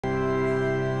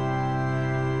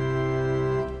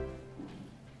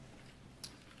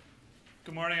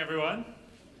Good morning, everyone.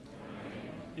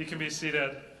 You can be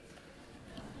seated.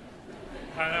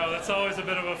 I know, that's always a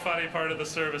bit of a funny part of the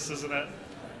service, isn't it?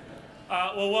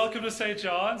 Well, welcome to St.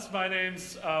 John's. My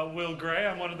name's Will Gray.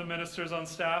 I'm one of the ministers on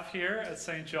staff here at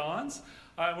St. John's.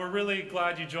 We're really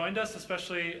glad you joined us,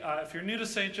 especially if you're new to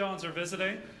St. John's or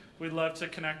visiting. We'd love to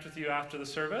connect with you after the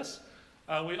service.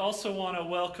 We also want to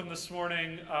welcome this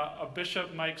morning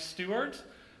Bishop Mike Stewart,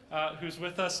 who's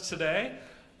with us today.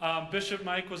 Bishop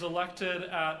Mike was elected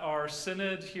at our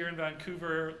synod here in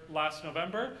Vancouver last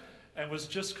November and was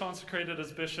just consecrated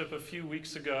as bishop a few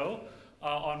weeks ago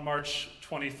on March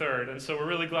 23rd. And so we're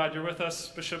really glad you're with us,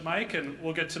 Bishop Mike, and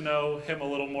we'll get to know him a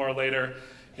little more later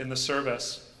in the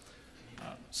service.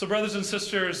 So brothers and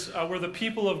sisters, we're the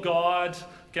people of God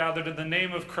gathered in the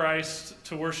name of Christ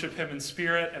to worship him in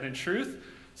spirit and in truth.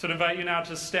 So I invite you now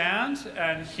to stand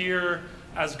and hear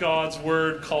as God's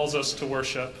word calls us to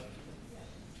worship.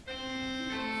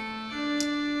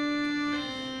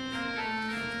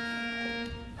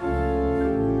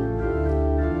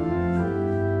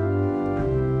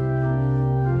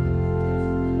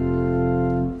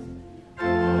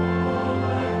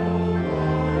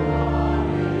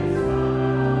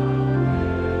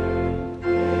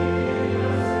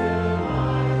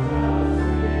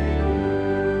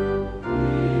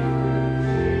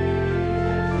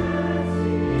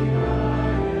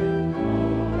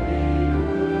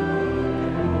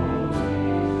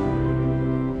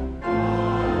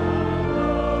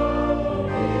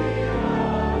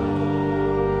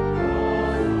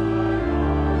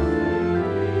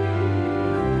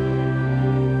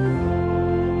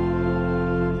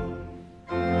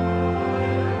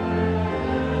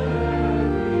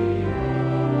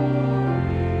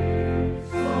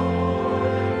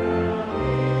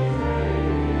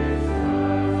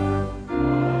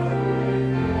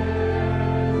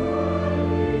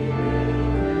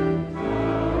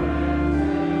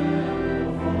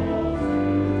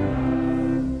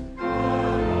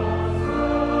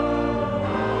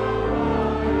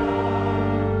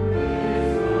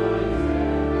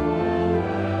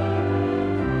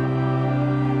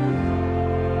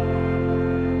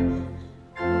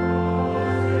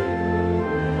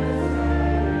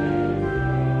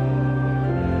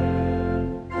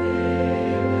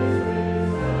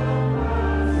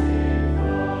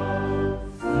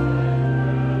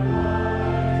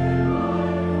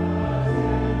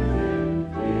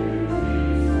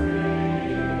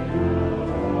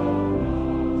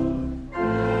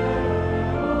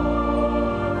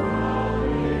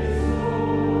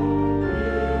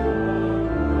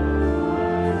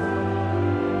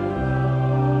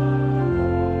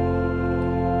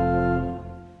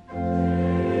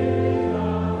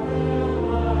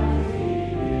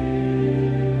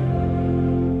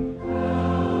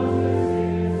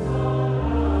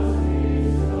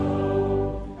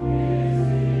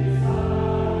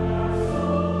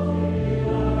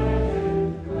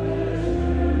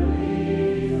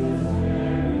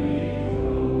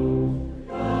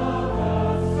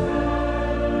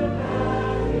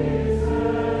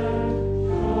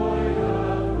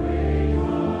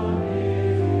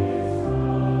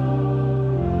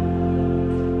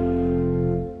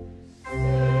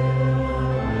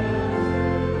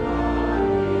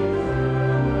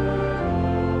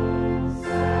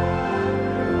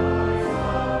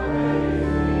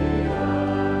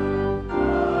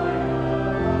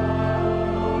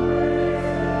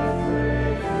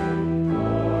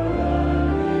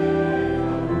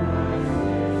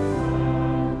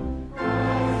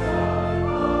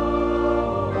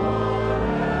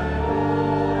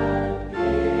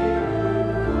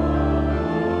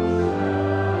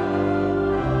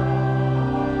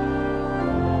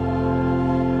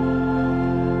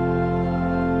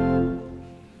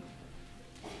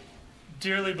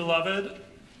 Dearly beloved,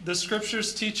 the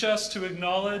scriptures teach us to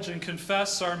acknowledge and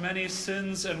confess our many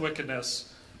sins and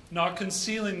wickedness, not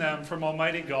concealing them from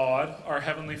Almighty God, our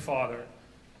Heavenly Father.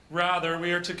 Rather,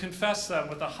 we are to confess them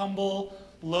with a humble,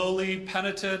 lowly,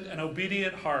 penitent, and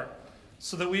obedient heart,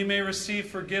 so that we may receive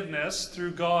forgiveness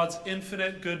through God's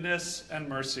infinite goodness and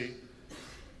mercy.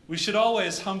 We should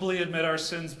always humbly admit our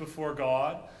sins before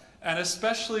God, and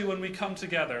especially when we come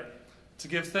together, to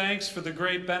give thanks for the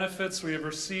great benefits we have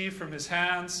received from his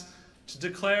hands, to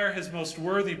declare his most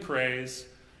worthy praise,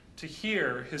 to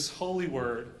hear his holy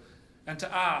word, and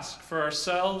to ask for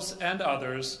ourselves and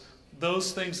others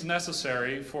those things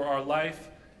necessary for our life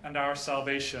and our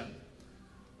salvation.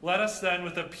 Let us then,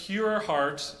 with a pure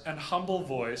heart and humble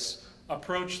voice,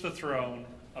 approach the throne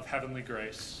of heavenly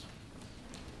grace.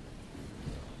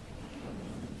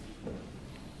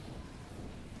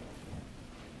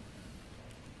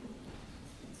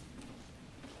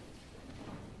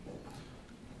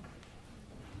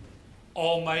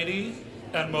 Almighty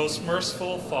and most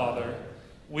merciful Father,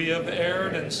 we have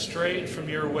erred and strayed from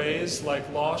your ways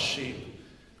like lost sheep.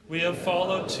 We have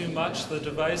followed too much the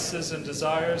devices and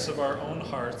desires of our own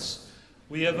hearts.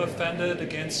 We have offended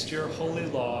against your holy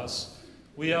laws.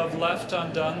 We have left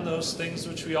undone those things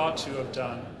which we ought to have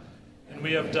done, and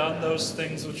we have done those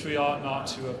things which we ought not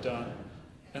to have done,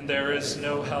 and there is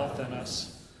no health in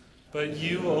us. But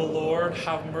you, O Lord,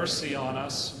 have mercy on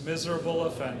us, miserable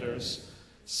offenders.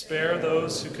 Spare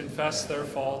those who confess their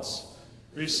faults.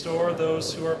 Restore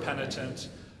those who are penitent,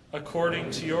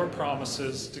 according to your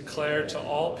promises declared to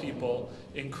all people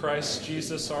in Christ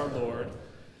Jesus our Lord.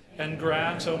 And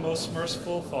grant, O most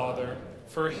merciful Father,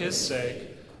 for his sake,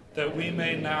 that we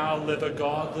may now live a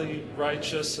godly,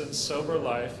 righteous, and sober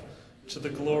life to the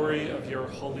glory of your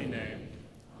holy name.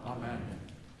 Amen.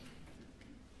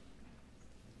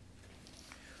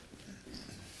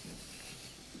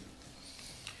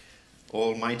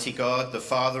 Almighty God, the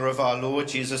Father of our Lord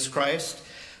Jesus Christ,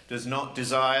 does not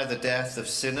desire the death of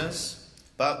sinners,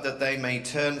 but that they may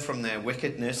turn from their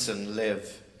wickedness and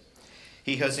live.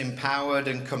 He has empowered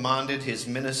and commanded his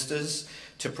ministers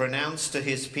to pronounce to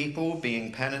his people,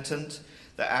 being penitent,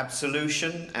 the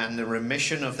absolution and the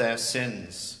remission of their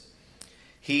sins.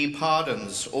 He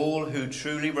pardons all who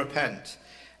truly repent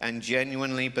and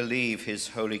genuinely believe his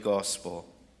holy gospel.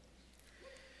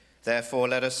 Therefore,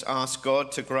 let us ask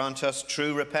God to grant us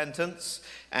true repentance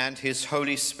and his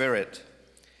Holy Spirit,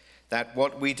 that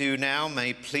what we do now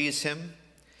may please him,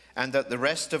 and that the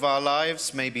rest of our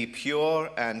lives may be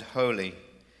pure and holy,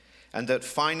 and that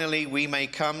finally we may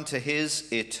come to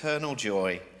his eternal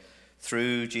joy,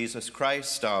 through Jesus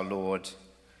Christ our Lord.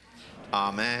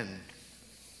 Amen.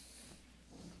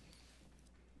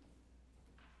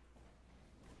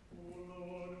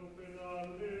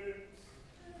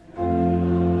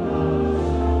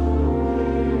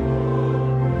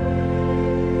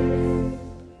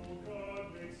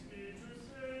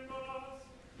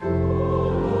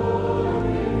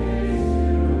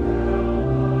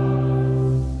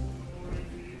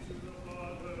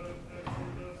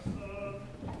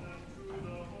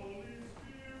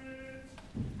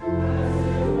 As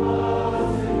it was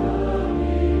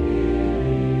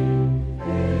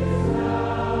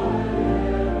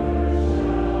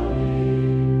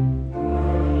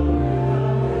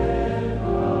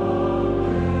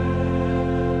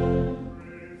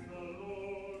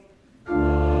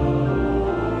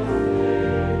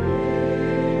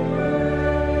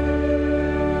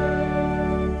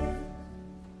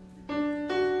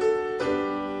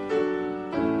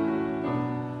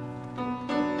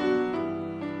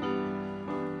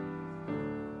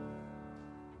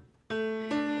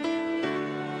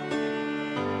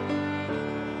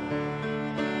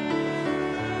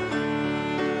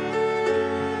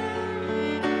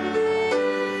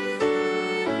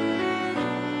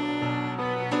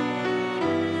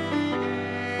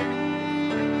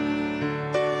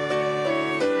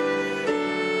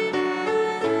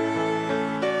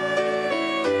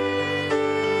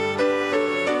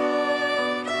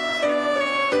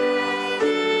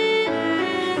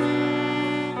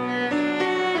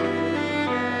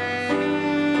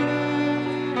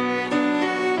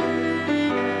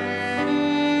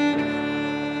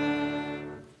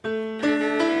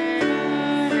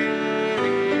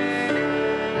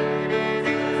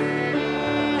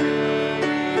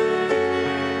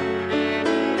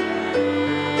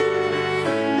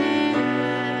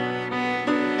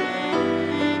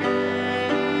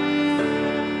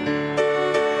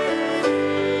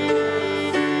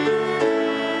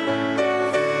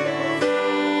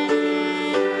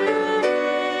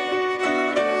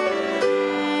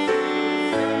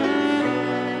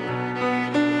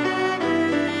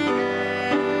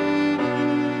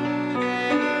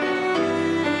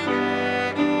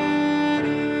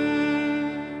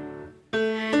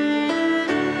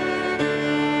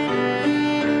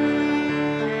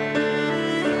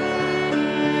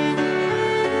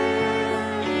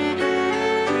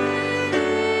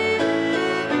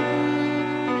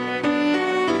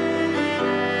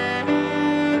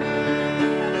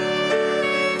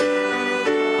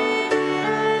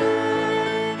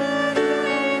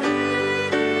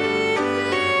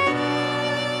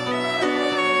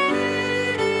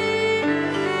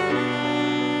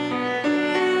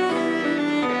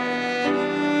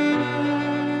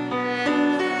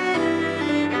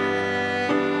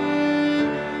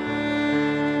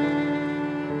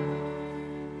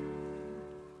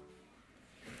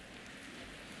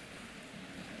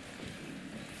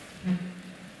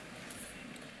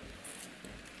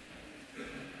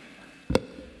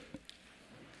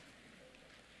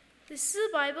This is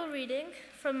a Bible reading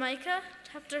from Micah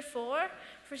chapter 4,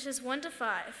 verses 1 to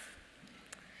 5.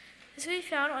 This will be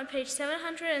found on page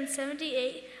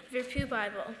 778 of your Pew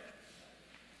Bible.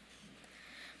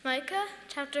 Micah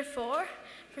chapter 4,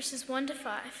 verses 1 to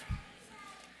 5.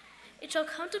 It shall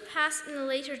come to pass in the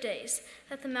later days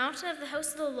that the mountain of the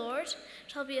house of the Lord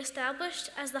shall be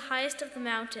established as the highest of the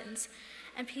mountains,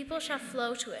 and people shall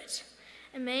flow to it.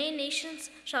 And many nations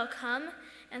shall come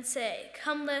and say,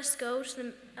 Come, let us go to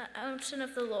the mountain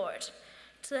of the Lord,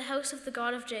 to the house of the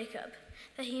God of Jacob,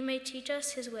 that he may teach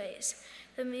us his ways,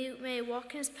 that we may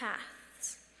walk in his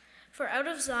paths. For out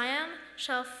of Zion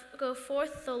shall go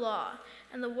forth the law,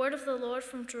 and the word of the Lord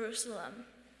from Jerusalem.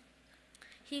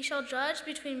 He shall judge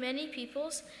between many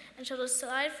peoples, and shall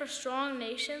decide for strong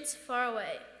nations far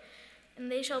away.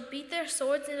 And they shall beat their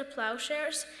swords into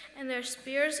plowshares, and their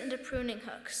spears into pruning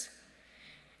hooks.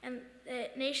 And the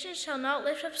nations shall not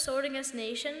lift up sword against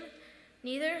nation,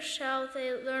 neither shall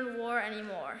they learn war any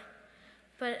more.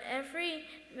 But every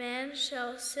man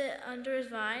shall sit under his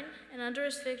vine and under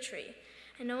his fig tree,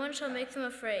 and no one shall make them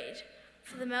afraid,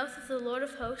 for the mouth of the Lord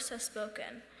of hosts has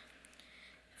spoken.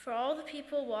 For all the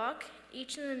people walk,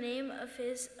 each in the name of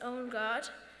his own God,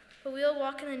 but we will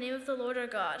walk in the name of the Lord our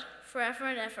God, forever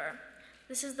and ever.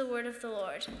 This is the word of the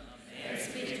Lord.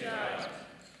 Thanks be to God.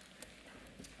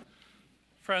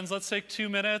 Friends, let's take 2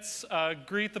 minutes.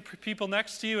 Greet the people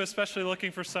next to you, especially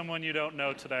looking for someone you don't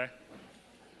know today.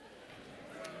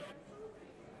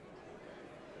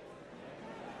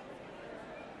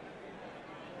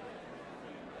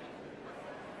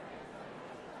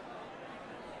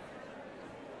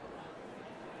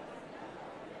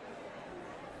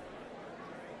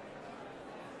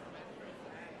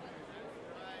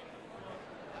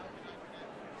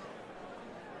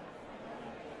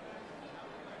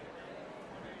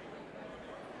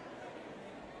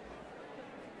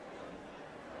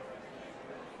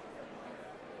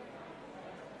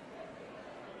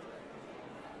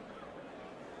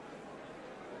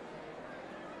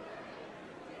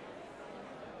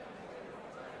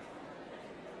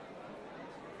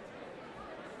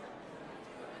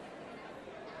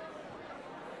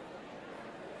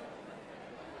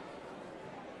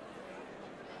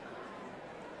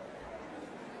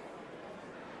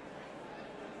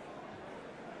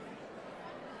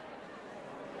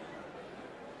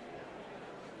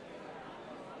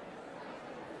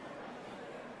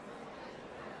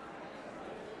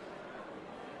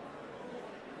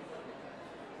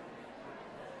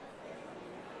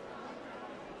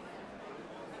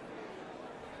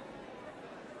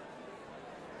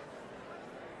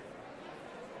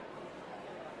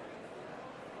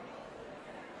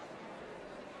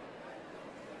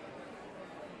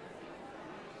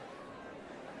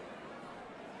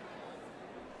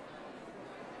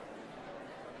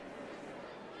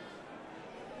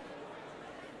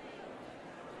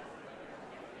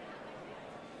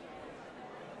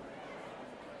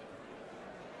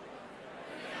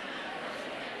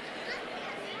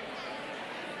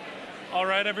 All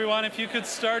right, everyone, if you could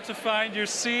start to find your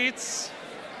seats.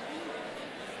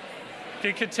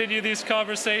 You can continue these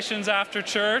conversations after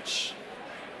church.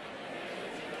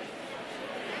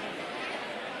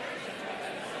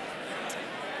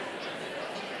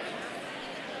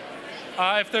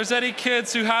 If there's any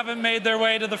kids who haven't made their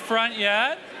way to the front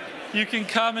yet, you can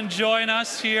come and join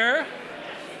us here.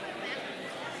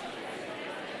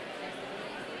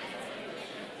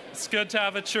 It's good to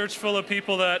have a church full of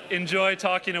people that enjoy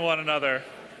talking to one another.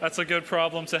 That's a good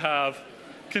problem to have.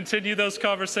 Continue those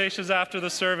conversations after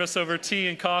the service over tea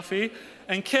and coffee.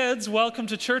 And kids, welcome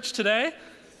to church today.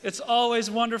 It's always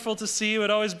wonderful to see you.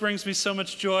 It always brings me so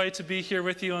much joy to be here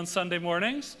with you on Sunday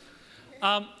mornings.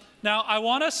 Now, I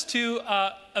want us to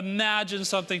imagine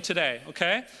something today,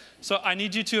 okay? So I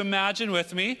need you to imagine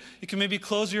with me. You can maybe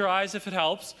close your eyes if it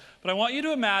helps. But I want you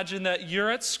to imagine that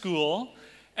you're at school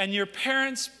and your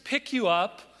parents pick you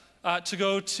up to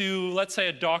go to, let's say,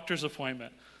 a doctor's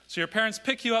appointment. So your parents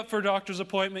pick you up for a doctor's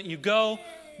appointment. You go,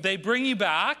 they bring you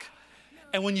back.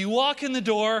 And when you walk in the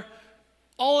door,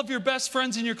 all of your best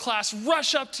friends in your class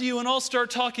rush up to you and all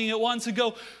start talking at once and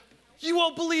go, "You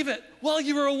won't believe it. While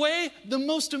you were away, the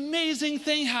most amazing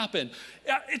thing happened.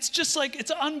 It's just like,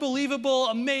 it's unbelievable,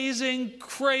 amazing,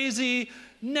 crazy,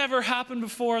 never happened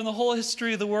before in the whole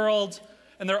history of the world."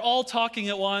 And they're all talking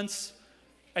at once,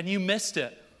 and you missed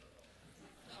it.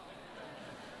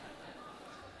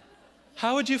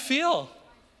 How would you feel?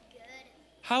 Good.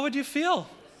 How would you feel?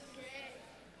 Good.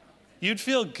 You'd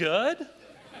feel good?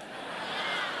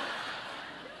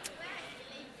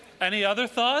 Any other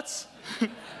thoughts?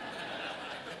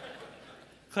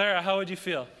 Clara, how would you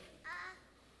feel?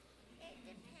 It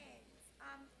depends.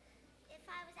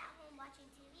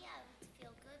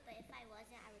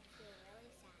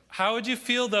 How would you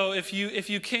feel, though, if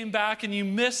you came back and you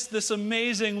missed this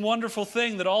amazing, wonderful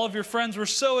thing that all of your friends were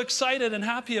so excited and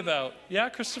happy about? Yeah,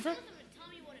 Christopher?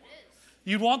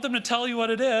 You'd want them to tell you what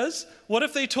it is. What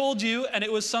if they told you and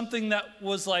it was something that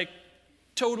was like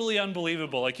totally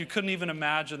unbelievable, like you couldn't even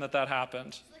imagine that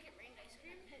happened? Like it rained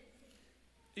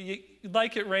ice cream?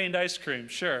 Like it rained ice cream,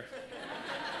 sure.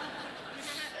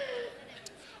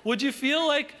 Would you feel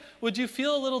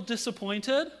a little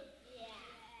disappointed? Yeah.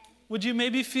 Would you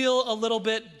maybe feel a little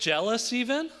bit jealous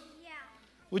even? Yeah.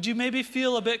 Would you maybe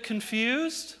feel a bit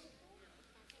confused?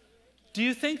 Do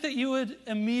you think that you would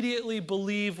immediately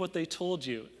believe what they told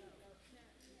you?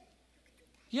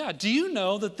 Yeah, do you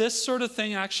know that this sort of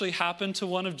thing actually happened to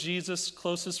one of Jesus'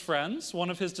 closest friends, one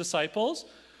of his disciples?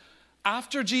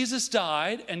 After Jesus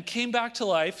died and came back to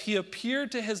life, he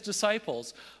appeared to his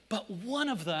disciples, but one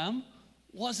of them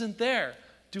wasn't there.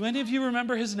 Do any of you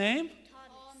remember his name?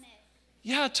 Thomas.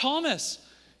 Yeah, Thomas.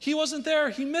 He wasn't there.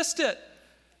 He missed it.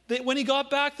 When he got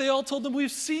back, they all told him,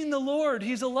 "We've seen the Lord.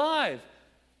 He's alive."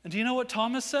 And do you know what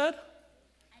Thomas said?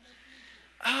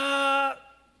 I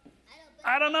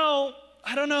don't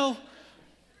know.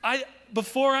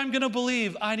 Before I'm going to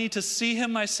believe, I need to see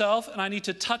him myself, and I need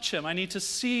to touch him. I need to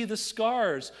see the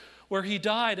scars where he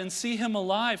died and see him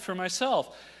alive for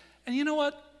myself. And you know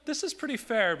what? This is pretty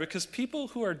fair, because people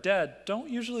who are dead don't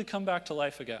usually come back to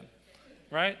life again,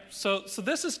 right? So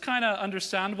this is kind of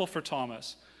understandable for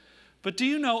Thomas. But do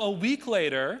you know, a week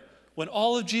later, when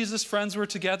all of Jesus' friends were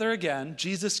together again,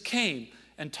 Jesus came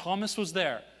and Thomas was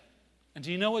there. And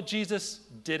do you know what Jesus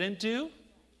didn't do?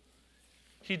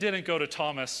 He didn't go to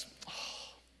Thomas, "Oh,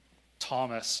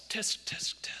 Thomas, tisk,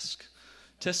 tisk, tisk,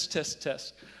 tisk, tisk,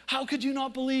 tisk. How could you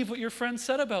not believe what your friend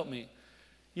said about me?"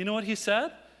 You know what he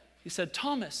said? He said,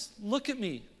 "Thomas, look at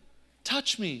me,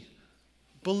 touch me,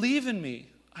 believe in me.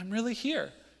 I'm really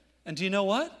here." And do you know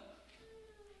what?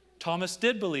 Thomas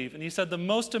did believe, and he said the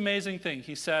most amazing thing.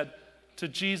 He said to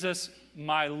Jesus,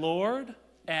 "My Lord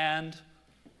and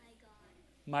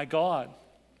my God."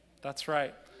 That's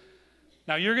right.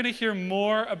 Now, you're going to hear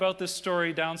more about this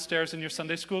story downstairs in your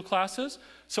Sunday school classes.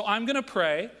 So I'm going to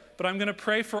pray, but I'm going to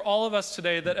pray for all of us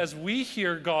today that as we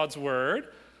hear God's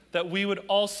word, that we would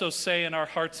also say in our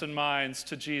hearts and minds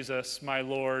to Jesus, "My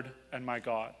Lord and my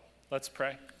God." Let's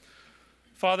pray.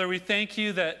 Father, we thank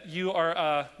you that you are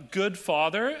a good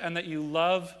father and that you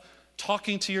love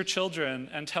talking to your children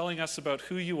and telling us about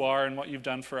who you are and what you've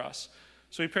done for us.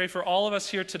 So we pray for all of us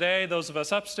here today, those of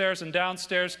us upstairs and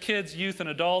downstairs, kids, youth, and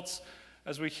adults,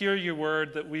 as we hear your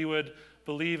word, that we would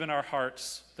believe in our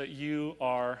hearts that you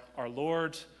are our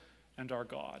Lord and our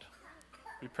God.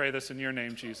 We pray this in your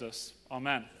name, Jesus.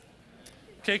 Amen.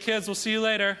 Okay, kids, we'll see you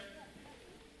later.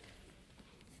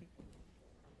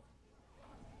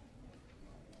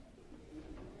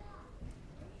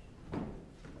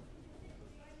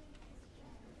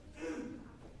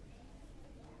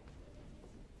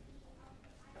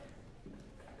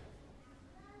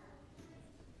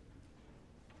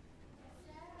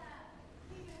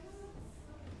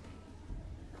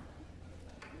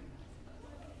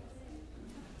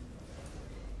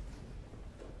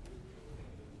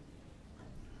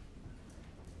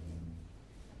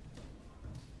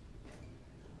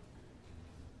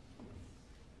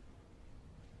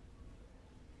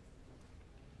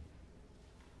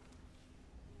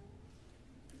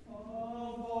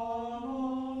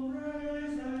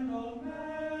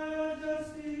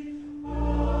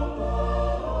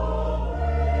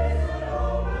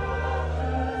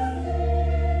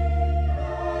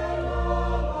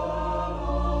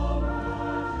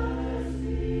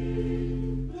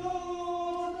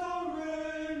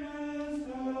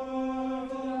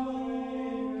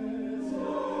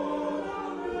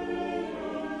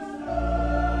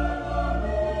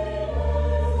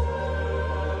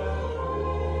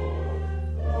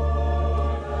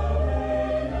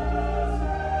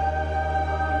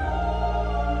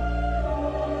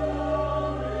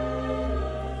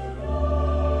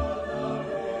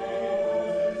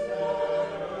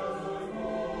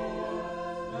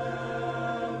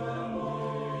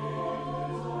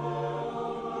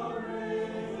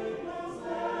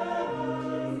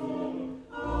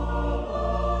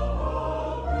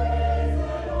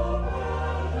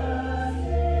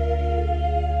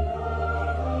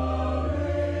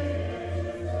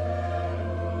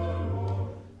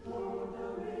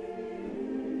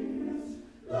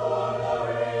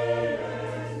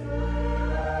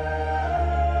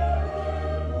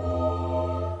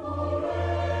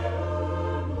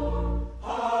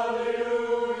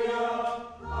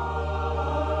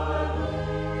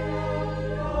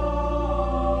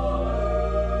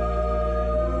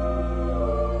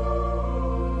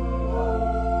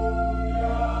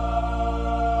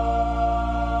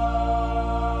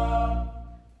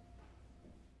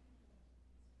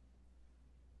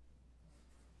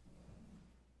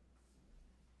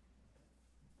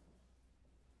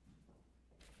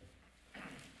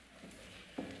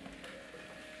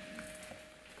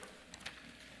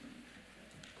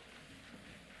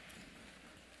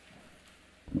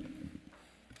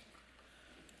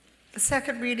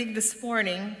 second reading this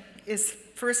morning is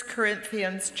 1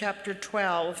 Corinthians chapter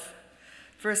 12,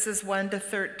 verses 1 to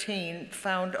 13,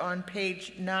 found on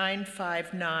page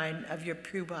 959 of your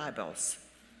Pew Bibles.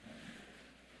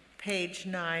 Page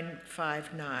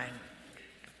 959.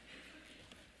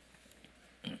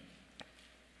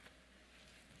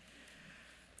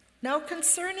 Now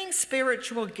concerning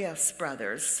spiritual gifts,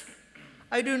 brothers,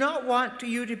 I do not want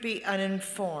you to be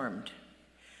uninformed.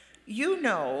 You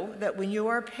know that when you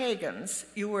are pagans,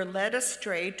 you were led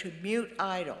astray to mute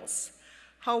idols.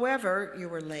 However, you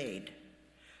were led.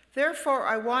 Therefore,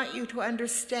 I want you to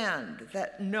understand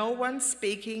that no one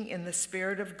speaking in the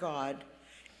Spirit of God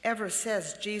ever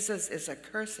says Jesus is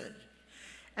accursed,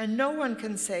 and no one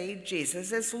can say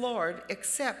Jesus is Lord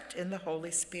except in the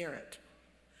Holy Spirit.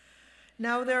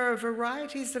 Now there are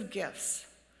varieties of gifts,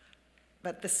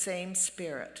 but the same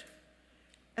Spirit.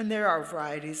 And there are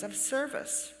varieties of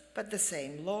service, but the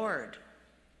same Lord.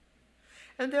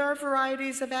 And there are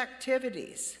varieties of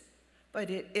activities, but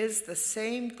it is the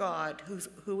same God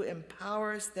who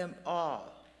empowers them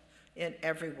all in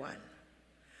everyone.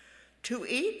 To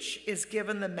each is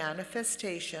given the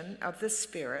manifestation of the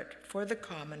Spirit for the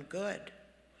common good.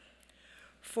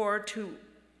 For to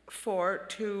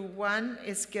one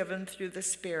is given through the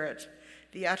Spirit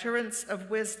the utterance of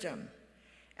wisdom,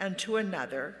 and to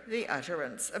another the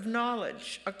utterance of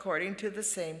knowledge according to the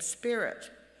same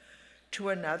Spirit, to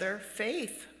another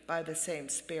faith by the same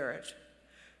Spirit,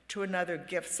 to another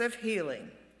gifts of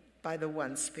healing by the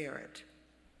one Spirit,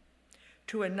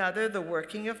 to another the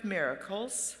working of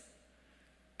miracles,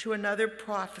 to another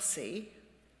prophecy,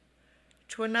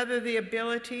 to another the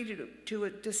ability to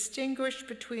distinguish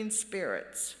between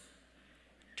spirits,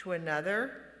 to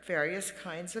another various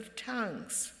kinds of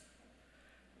tongues,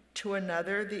 to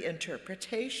another the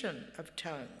interpretation of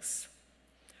tongues.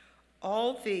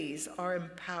 All these are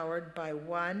empowered by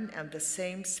one and the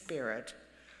same Spirit,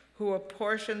 who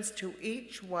apportions to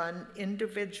each one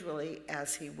individually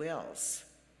as he wills.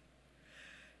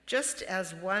 Just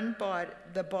as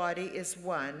the body is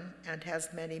one and has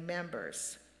many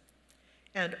members,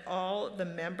 and all the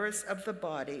members of the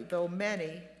body, though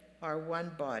many, are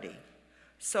one body,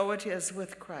 so it is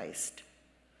with Christ.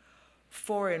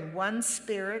 For in one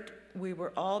Spirit we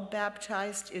were all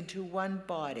baptized into one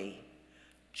body,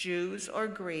 Jews or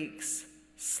Greeks,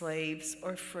 slaves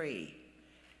or free,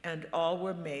 and all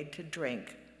were made to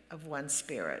drink of one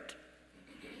Spirit.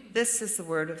 This is the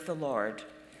word of the Lord.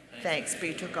 Thanks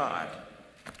be to God.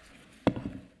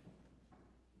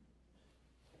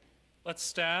 Let's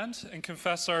stand and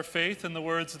confess our faith in the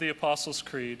words of the Apostles'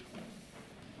 Creed.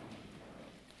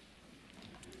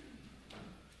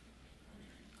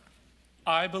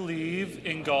 I believe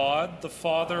in God, the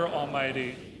Father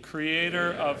Almighty,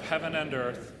 creator of heaven and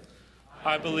earth.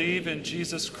 I believe in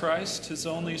Jesus Christ, his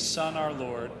only Son, our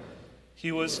Lord.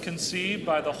 He was conceived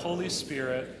by the Holy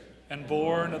Spirit and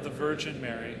born of the Virgin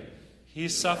Mary. He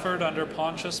suffered under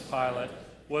Pontius Pilate,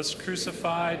 was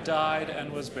crucified, died,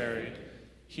 and was buried.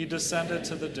 He descended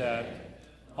to the dead.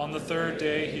 On the third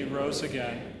day he rose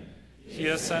again. He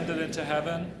ascended into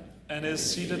heaven and is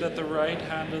seated at the right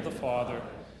hand of the Father.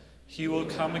 He will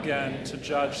come again to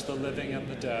judge the living and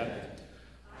the dead.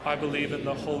 I believe in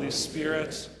the Holy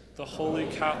Spirit, the Holy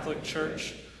Catholic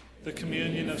Church, the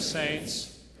communion of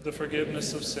saints, the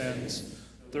forgiveness of sins,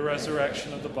 the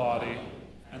resurrection of the body,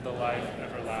 and the life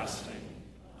everlasting.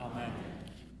 Amen.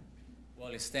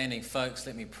 While you're standing, folks,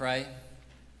 let me pray.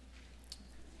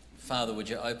 Father, would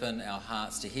you open our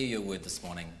hearts to hear your word this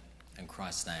morning? In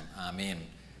Christ's name, amen.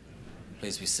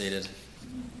 Please be seated.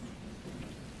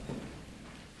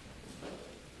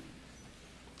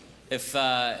 If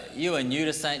you are new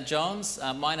to St. John's,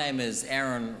 my name is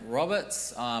Aaron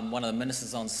Roberts. I'm one of the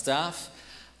ministers on staff.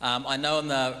 I know in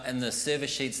the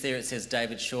service sheets there it says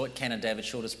David Short. Canon David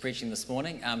Short is preaching this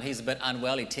morning. He's a bit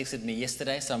unwell. He texted me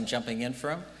yesterday, so I'm jumping in for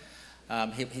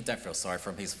him. He don't feel sorry for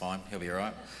him. He's fine. He'll be all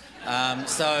right.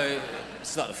 So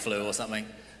it's not the flu or something.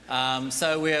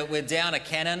 So we're down a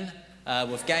canon.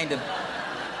 We've gained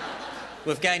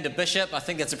a bishop. I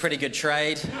think that's a pretty good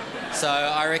trade. So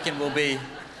I reckon we'll be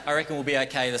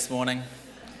okay this morning.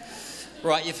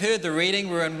 Right, you've heard the reading.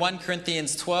 We're in 1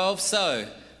 Corinthians 12. So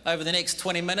over the next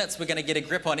 20 minutes, we're going to get a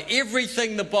grip on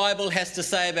everything the Bible has to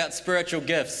say about spiritual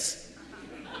gifts.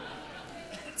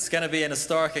 It's going to be an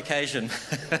historic occasion.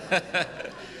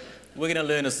 We're going to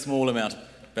learn a small amount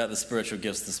about the spiritual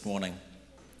gifts this morning.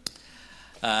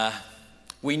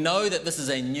 We know that this is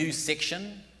a new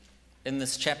section in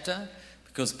this chapter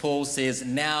because Paul says,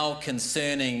 now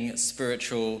concerning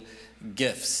spiritual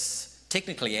gifts.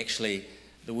 Technically, actually,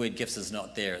 the word gifts is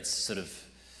not there.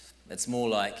 It's more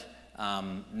like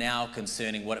now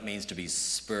concerning what it means to be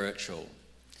spiritual.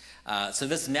 So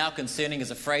this now concerning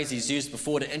is a phrase he's used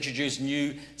before to introduce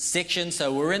new sections.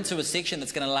 So we're into a section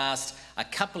that's going to last a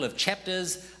couple of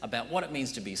chapters about what it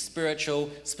means to be spiritual,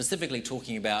 specifically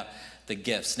talking about the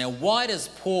gifts. Now, why does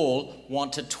Paul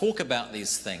want to talk about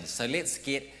these things? So let's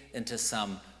get into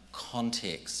some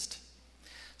context.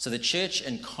 So the church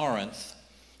in Corinth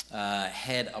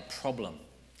had a problem.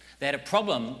 They had a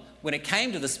problem when it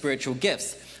came to the spiritual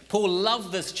gifts. Paul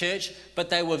loved this church, but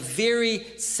they were very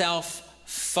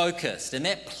self-focused, and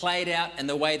that played out in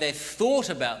the way they thought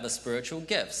about the spiritual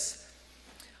gifts.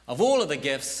 Of all of the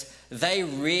gifts, they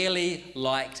really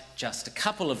liked just a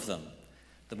couple of them.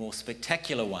 The more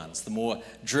spectacular ones, the more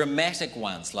dramatic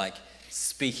ones, like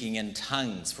speaking in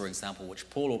tongues, for example, which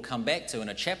Paul will come back to in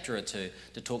a chapter or two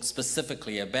to talk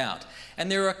specifically about. And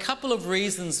there are a couple of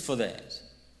reasons for that.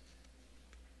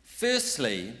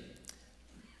 Firstly,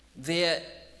 their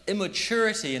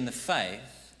immaturity in the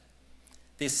faith,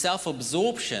 their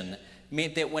self-absorption,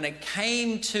 meant that when it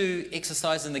came to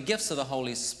exercising the gifts of the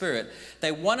Holy Spirit,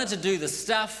 they wanted to do the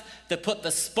stuff that put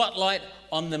the spotlight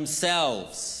on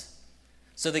themselves.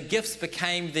 So the gifts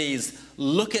became these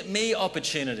look at me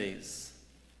opportunities.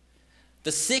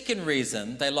 The second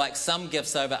reason they like some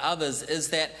gifts over others is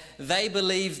that they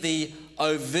believe the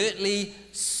overtly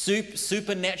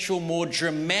supernatural, more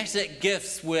dramatic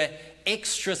gifts were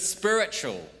extra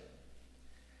spiritual.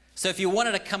 So if you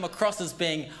wanted to come across as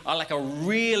being like a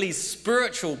really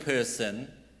spiritual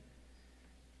person,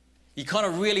 you kind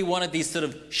of really wanted these sort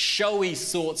of showy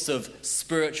sorts of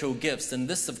spiritual gifts. And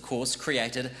this, of course,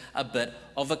 created a bit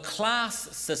of a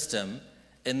class system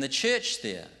in the church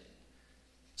there.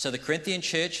 So the Corinthian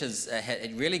church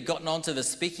had really gotten onto the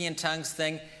speaking in tongues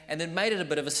thing and then made it a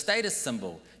bit of a status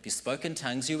symbol. If you spoke in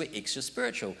tongues, you were extra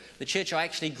spiritual. The church I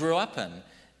actually grew up in,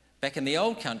 back in the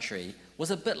old country, was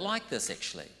a bit like this,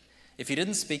 actually. If you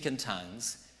didn't speak in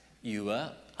tongues, you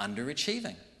were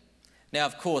underachieving. Now,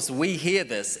 of course, we hear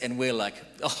this and we're like,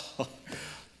 oh,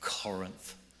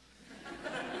 Corinth.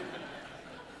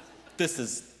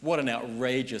 What an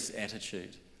outrageous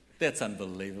attitude. That's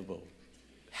unbelievable.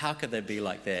 How could they be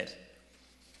like that?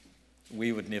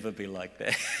 We would never be like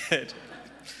that.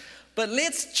 But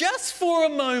let's just for a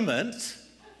moment,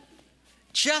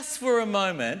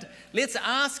 let's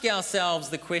ask ourselves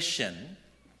the question,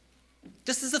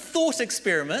 just as a thought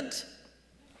experiment,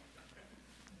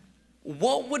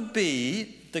 what would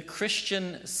be the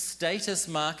Christian status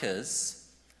markers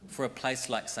for a place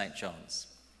like St. John's?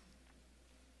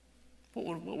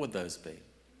 What would those be?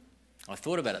 I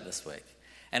thought about it this week.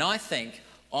 And I think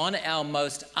on our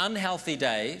most unhealthy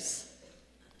days,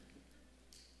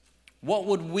 what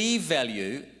would we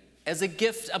value as a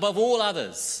gift above all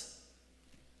others?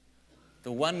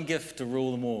 The one gift to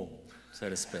rule them all, so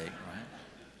to speak,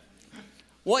 right?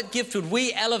 What gift would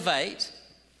we elevate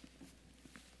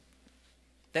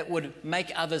that would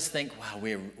make others think, wow,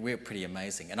 we're pretty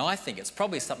amazing? And I think it's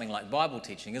probably something like Bible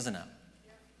teaching, isn't it?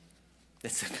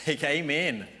 That's a big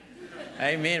amen.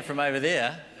 Amen from over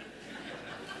there.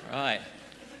 Right.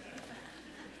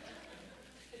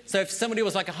 So if somebody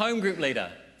was like a home group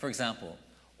leader, for example,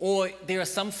 or there are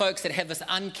some folks that have this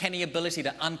uncanny ability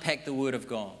to unpack the Word of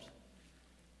God,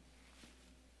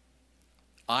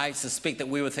 I suspect that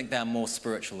we would think they're more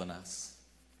spiritual than us.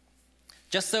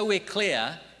 Just so we're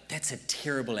clear, that's a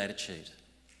terrible attitude.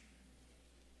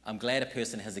 I'm glad a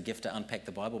person has a gift to unpack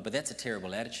the Bible, but that's a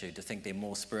terrible attitude to think they're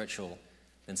more spiritual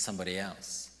than somebody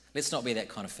else. Let's not be that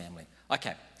kind of family.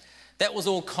 Okay, that was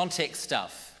all context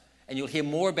stuff, and you'll hear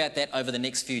more about that over the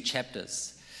next few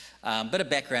chapters. Bit of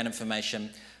background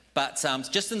information, but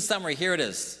just in summary, here it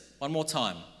is, one more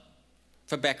time.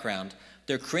 For background,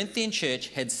 the Corinthian church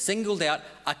had singled out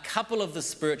a couple of the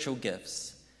spiritual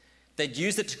gifts. They'd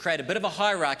used it to create a bit of a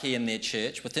hierarchy in their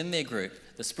church, within their group,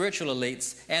 the spiritual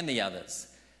elites and the others.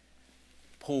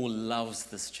 Paul loves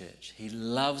this church. He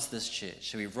loves this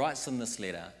church. So he writes them this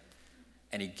letter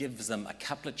and he gives them a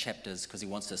couple of chapters because he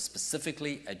wants to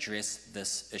specifically address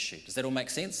this issue. Does that all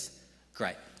make sense?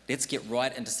 Great. Let's get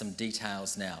right into some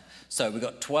details now. So we've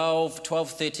got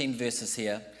 13 verses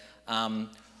here.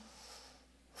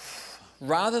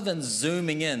 Rather than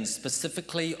zooming in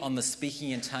specifically on the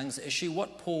speaking in tongues issue,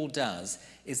 what Paul does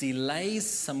is he lays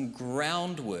some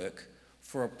groundwork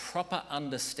for a proper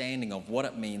understanding of what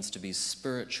it means to be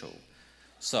spiritual.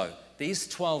 So these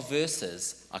 12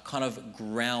 verses are kind of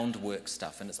groundwork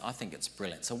stuff, and I think it's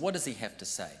brilliant. So what does he have to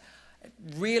say?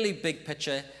 Really big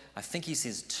picture, I think he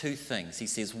says two things. He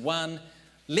says, one,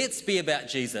 let's be about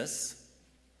Jesus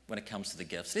when it comes to the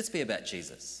gifts. Let's be about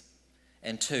Jesus.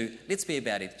 And two, let's be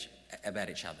about each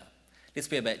other. Let's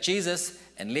be about Jesus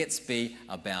and let's be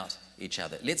about each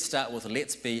other. Let's start with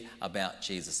let's be about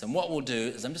Jesus. And what we'll do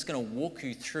is I'm just going to walk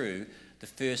you through the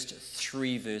first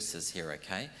 3 verses here,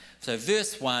 okay? So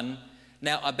verse 1,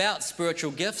 now about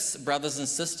spiritual gifts, brothers and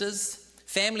sisters,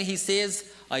 family, he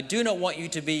says, I do not want you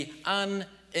to be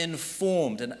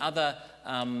uninformed. In other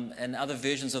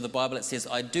versions of the Bible, it says,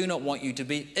 I do not want you to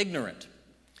be ignorant,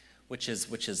 which is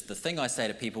the thing I say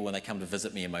to people when they come to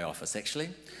visit me in my office, actually.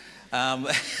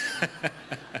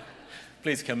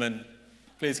 Please come in,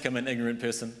 ignorant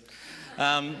person.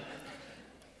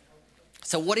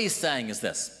 So what he's saying is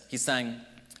this. He's saying,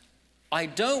 I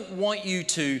don't want you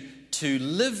to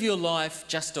live your life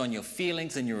just on your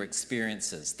feelings and your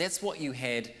experiences. That's what you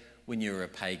had when you were a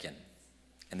pagan.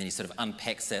 And then he sort of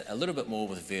unpacks that a little bit more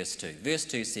with verse 2. Verse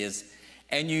 2 says,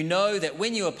 and you know that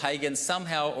when you were pagan,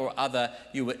 somehow or other,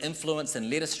 you were influenced and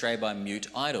led astray by mute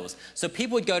idols. So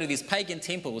people would go to these pagan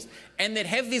temples and they'd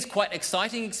have these quite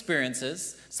exciting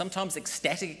experiences, sometimes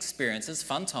ecstatic experiences,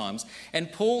 fun times. And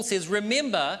Paul says,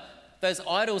 remember those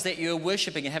idols that you were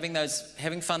worshipping and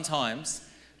having fun times,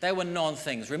 they were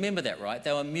non-things. Remember that, right?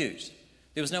 They were mute.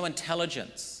 There was no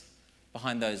intelligence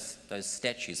behind those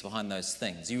statues, behind those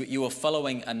things. You were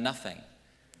following a nothing.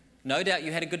 No doubt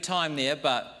you had a good time there,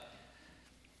 but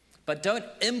don't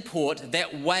import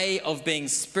that way of being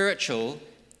spiritual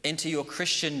into your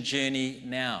Christian journey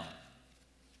now.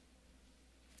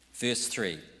 Verse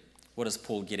 3, what is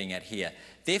Paul getting at here?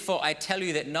 Therefore, I tell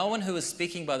you that no one who is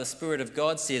speaking by the Spirit of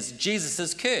God says Jesus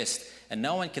is cursed, and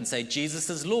no one can say Jesus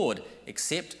is Lord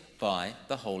except by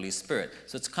the Holy Spirit.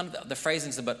 So it's kind of, the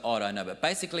phrasing's a bit odd, I know, but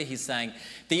basically he's saying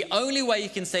the only way you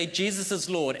can say Jesus is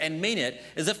Lord and mean it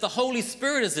is if the Holy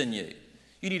Spirit is in you.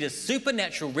 You need a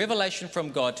supernatural revelation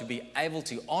from God to be able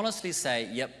to honestly say,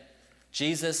 yep,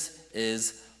 Jesus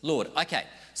is Lord. Okay,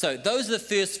 so those are the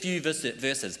first few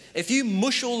verses. If you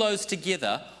mush all those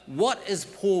together, what is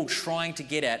Paul trying to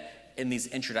get at in these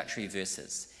introductory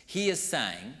verses? He is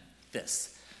saying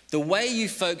this. The way you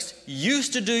folks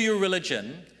used to do your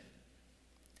religion,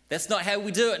 that's not how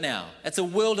we do it now. It's a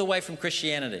world away from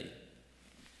Christianity.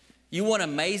 You want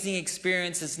amazing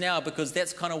experiences now because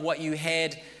that's kind of what you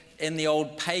had in the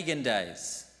old pagan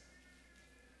days.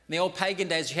 In the old pagan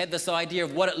days, you had this idea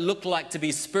of what it looked like to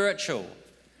be spiritual.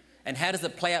 And how does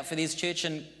it play out for this church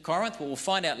in Corinth? Well, we'll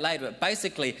find out later. But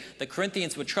basically, the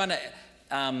Corinthians were trying to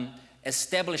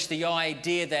establish the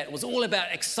idea that it was all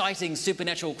about exciting,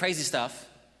 supernatural, crazy stuff.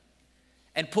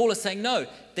 And Paul is saying, no,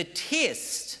 the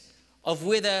test of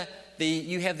whether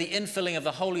you have the infilling of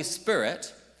the Holy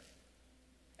Spirit,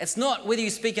 it's not whether you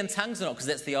speak in tongues or not, because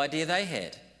that's the idea they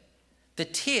had. The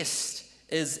test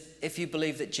is if you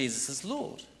believe that Jesus is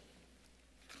Lord.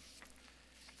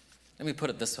 Let me put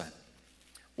it this way.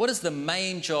 What is the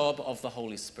main job of the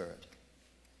Holy Spirit?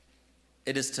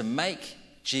 It is to make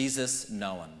Jesus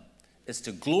known. It's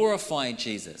to glorify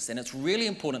Jesus. And it's really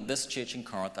important this church in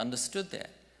Corinth understood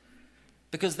that.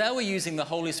 Because they were using the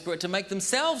Holy Spirit to make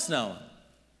themselves known.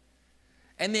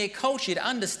 And their culture, to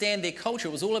understand their culture,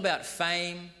 it was all about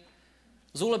fame.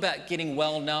 It was all about getting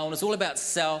well known. It was all about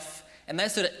self. And they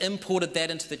sort of imported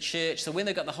that into the church. So when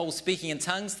they got the whole speaking in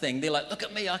tongues thing, they're like, look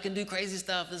at me, I can do crazy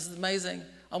stuff. This is amazing.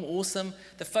 I'm awesome.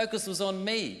 The focus was on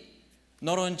me,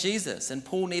 not on Jesus. And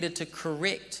Paul needed to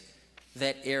correct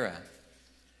that error.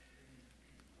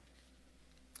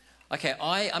 Okay,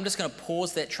 I'm just going to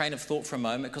pause that train of thought for a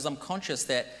moment because I'm conscious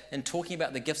that in talking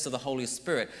about the gifts of the Holy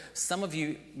Spirit, some of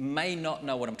you may not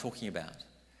know what I'm talking about.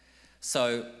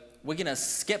 So we're going to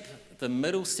skip the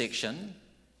middle section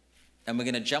and we're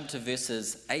going to jump to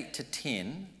verses 8 to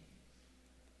 10,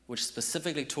 which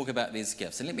specifically talk about these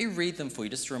gifts. And let me read them for you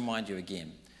just to remind you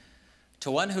again.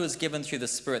 To one who is given through the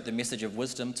Spirit the message of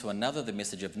wisdom, to another the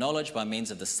message of knowledge by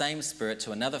means of the same Spirit,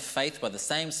 to another faith by the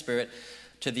same Spirit,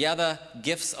 to the other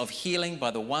gifts of healing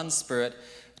by the one Spirit,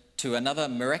 to another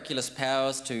miraculous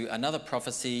powers, to another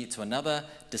prophecy, to another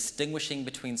distinguishing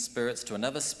between spirits, to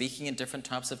another speaking in different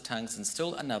types of tongues, and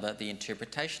still another the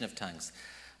interpretation of tongues.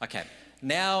 Okay,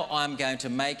 now I'm going to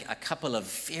make a couple of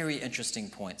very interesting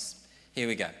points. Here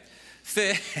we go.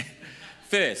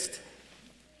 First,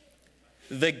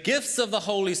 the gifts of the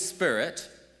Holy Spirit,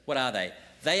 what are they?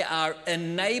 They are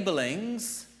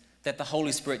enablings that the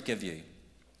Holy Spirit gives you.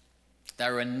 They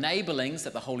are enablings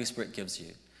that the Holy Spirit gives you.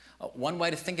 One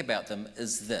way to think about them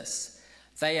is this.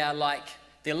 They're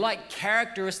like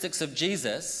characteristics of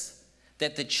Jesus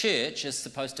that the church is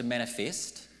supposed to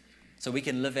manifest so we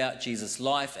can live out Jesus'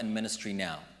 life and ministry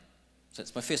now. So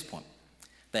that's my first point.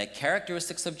 They're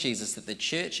characteristics of Jesus that the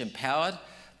church, empowered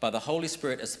by the Holy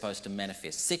Spirit, is supposed to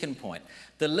manifest. Second point,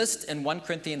 the list in 1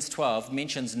 Corinthians 12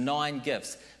 mentions 9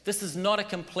 gifts. This is not a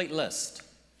complete list.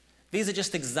 These are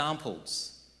just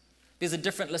examples. There's a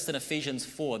different list in Ephesians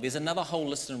 4. There's another whole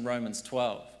list in Romans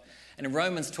 12. And in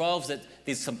Romans 12,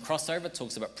 there's some crossover. It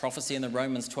talks about prophecy in the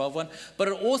Romans 12 one. But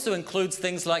it also includes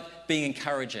things like being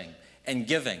encouraging and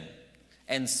giving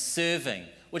and serving,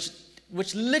 which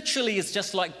literally is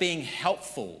just like being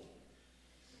helpful.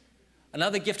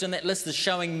 Another gift in that list is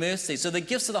showing mercy. So the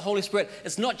gifts of the Holy Spirit,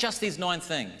 it's not just these 9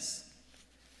 things.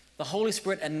 The Holy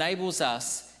Spirit enables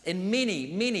us in many,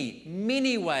 many,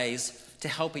 many ways to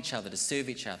help each other, to serve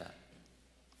each other.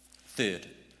 Third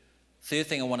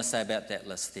thing I want to say about that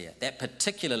list there, that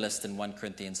particular list in 1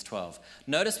 Corinthians 12.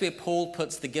 Notice where Paul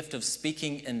puts the gift of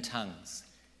speaking in tongues.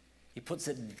 He puts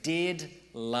it dead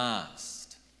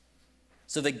last.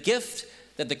 So the gift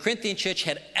that the Corinthian church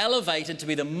had elevated to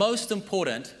be the most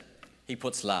important, he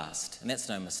puts last. And that's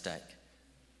no mistake.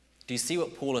 Do you see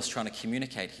what Paul is trying to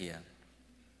communicate here?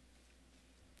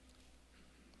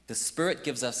 The Spirit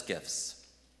gives us gifts.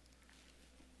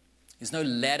 There's no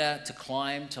ladder to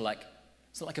climb to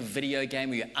it's not like a video game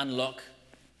where you unlock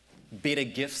better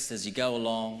gifts as you go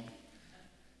along.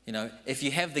 You know, if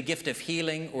you have the gift of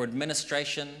healing or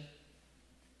administration,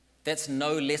 that's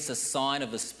no less a sign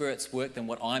of the Spirit's work than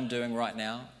what I'm doing right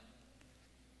now.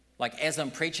 Like as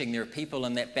I'm preaching, there are people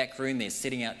in that back room there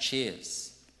setting out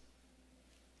chairs.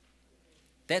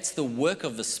 That's the work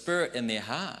of the Spirit in their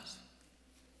heart.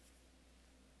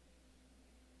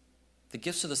 The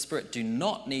gifts of the Spirit do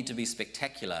not need to be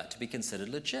spectacular to be considered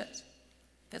legit.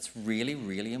 That's really,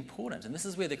 really important. And this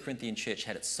is where the Corinthian church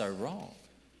had it so wrong.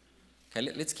 Okay,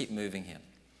 let's keep moving here.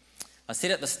 I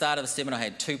said at the start of the sermon I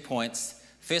had 2 points.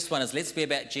 First one is let's be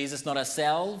about Jesus, not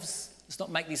ourselves. Let's not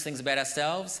make these things about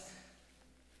ourselves.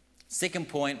 Second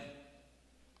point,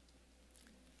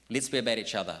 let's be about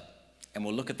each other. And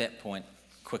we'll look at that point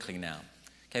quickly now.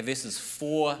 Okay, verses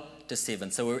 4 to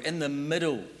 7. So we're in the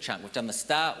middle chunk. We've done the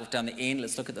start, we've done the end.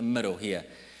 Let's look at the middle here.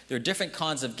 There are different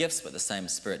kinds of gifts, but the same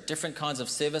Spirit. Different kinds of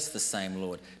service, the same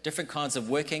Lord. Different kinds of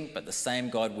working, but the same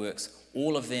God works.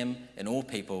 All of them in all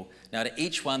people. Now to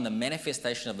each one, the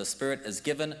manifestation of the Spirit is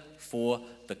given for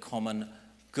the common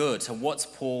good. So what's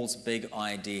Paul's big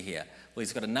idea here? Well,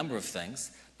 he's got a number of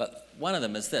things, but one of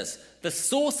them is this. The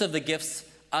source of the gifts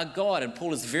are God, and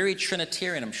Paul is very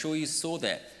Trinitarian. I'm sure you saw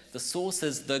that. The source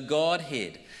is the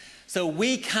Godhead. So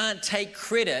we can't take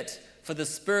credit for the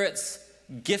Spirit's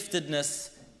giftedness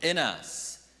in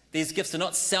us. These gifts are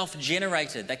not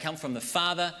self-generated. They come from the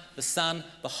Father, the Son,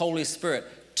 the Holy Spirit.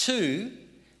 2,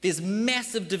 there's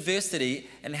massive diversity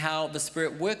in how the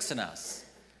Spirit works in us.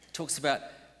 It talks about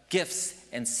gifts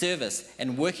and service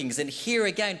and workings. And here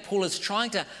again, Paul is trying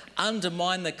to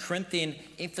undermine the Corinthian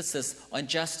emphasis on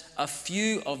just a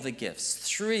few of the gifts.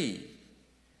 3,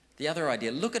 the other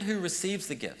idea, look at who receives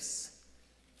the gifts.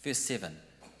 Verse 7,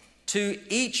 to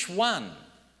each one,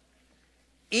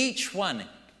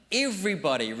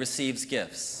 everybody receives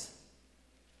gifts.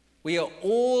 We are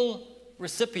all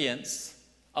recipients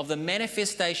of the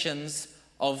manifestations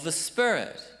of the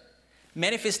Spirit.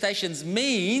 Manifestations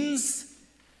means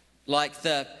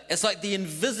it's like the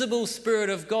invisible Spirit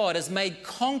of God is made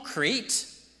concrete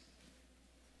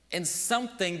in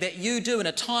something that you do in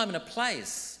a time and a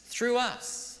place through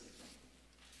us.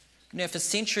 Now, for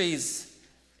centuries,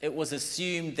 it was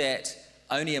assumed that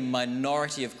only a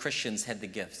minority of Christians had the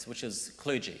gifts, which is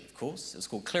clergy, of course. It was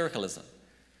called clericalism.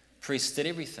 Priests did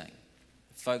everything.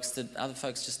 Other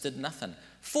folks just did nothing.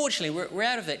 Fortunately, we're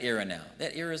out of that era now.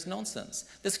 That era is nonsense.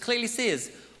 This clearly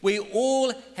says we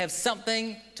all have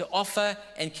something to offer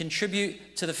and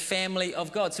contribute to the family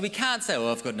of God. So we can't say,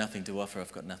 oh, I've got nothing to offer,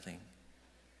 I've got nothing.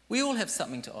 We all have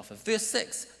something to offer. Verse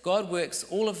 6, God works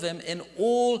all of them in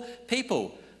all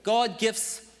people. God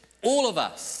gifts all of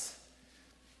us.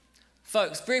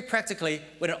 Folks, very practically,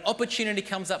 when an opportunity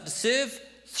comes up to serve,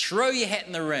 throw your hat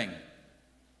in the ring.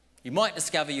 You might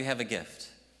discover you have a gift.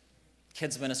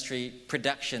 Kids ministry,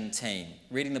 production team,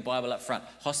 reading the Bible up front,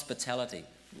 hospitality.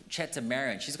 Chat to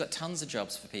Marion. She's got tons of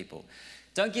jobs for people.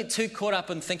 Don't get too caught up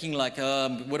in thinking like,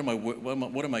 what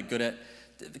am I good at?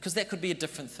 Because that could be a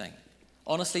different thing.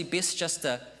 Honestly, best just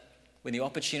to, when the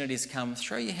opportunities come,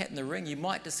 throw your hat in the ring. You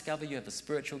might discover you have a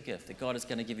spiritual gift, that God is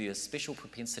going to give you a special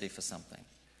propensity for something.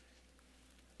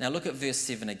 Now look at verse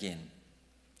 7 again.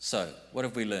 So, what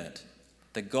have we learned?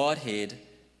 The Godhead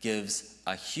gives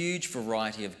a huge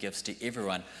variety of gifts to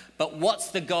everyone. But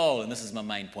what's the goal? And this is my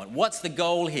main point. What's the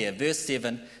goal here? Verse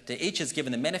 7, to each is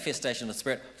given the manifestation of the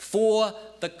Spirit for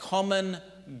the common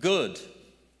good.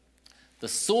 The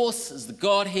source is the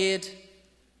Godhead.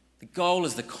 The goal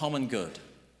is the common good.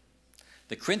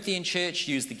 The Corinthian church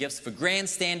used the gifts for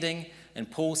grandstanding, and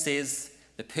Paul says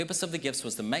the purpose of the gifts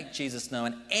was to make Jesus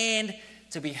known and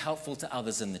to be helpful to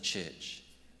others in the church.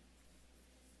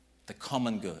 the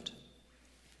common good.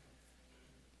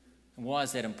 And why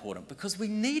is that important? Because we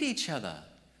need each other.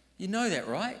 You know that,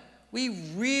 right? We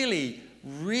really,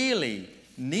 really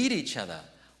need each other.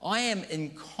 I am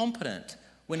incompetent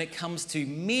when it comes to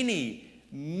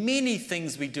many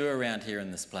things we do around here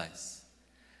in this place.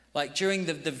 Like during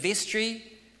the vestry,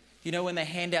 you know, when they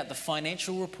hand out the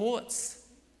financial reports,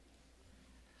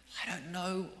 I don't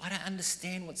know, I don't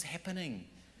understand what's happening.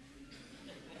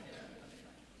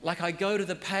 Like I go to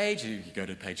the page, you go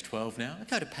to page 12 now, I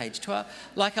go to page 12,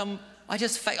 like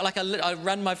I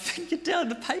run my finger down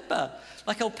the paper.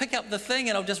 Like I'll pick up the thing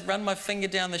and I'll just run my finger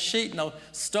down the sheet and I'll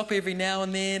stop every now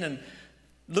and then and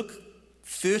look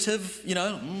furtive, you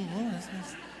know.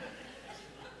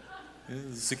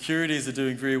 The securities are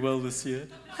doing very well this year.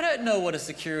 I don't know what a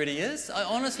security is. I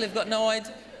honestly have got no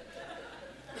idea.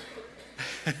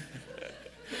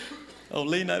 I'll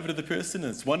lean over to the person, and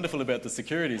it's wonderful about the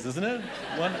securities, isn't it?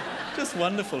 Just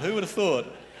wonderful. Who would have thought?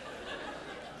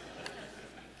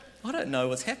 I don't know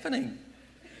what's happening.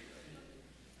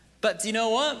 But do you know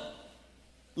what?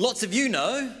 Lots of you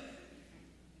know.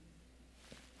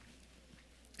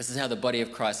 This is how the body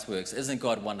of Christ works. Isn't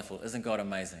God wonderful? Isn't God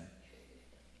amazing?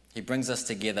 He brings us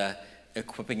together,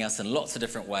 equipping us in lots of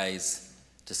different ways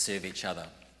to serve each other.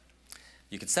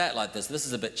 You could say it like this. This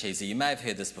is a bit cheesy. You may have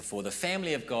heard this before. The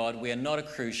family of God, we are not a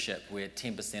cruise ship where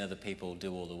 10% of the people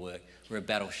do all the work. We're a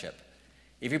battleship.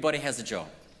 Everybody has a job,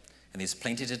 and there's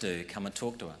plenty to do. Come and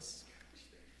talk to us.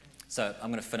 So I'm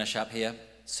going to finish up here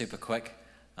super quick.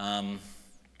 The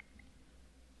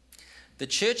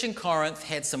church in Corinth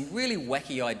had some really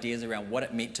wacky ideas around what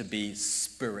it meant to be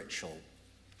spiritual.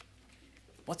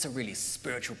 What's a really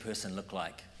spiritual person look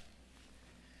like?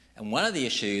 And one of the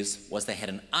issues was they had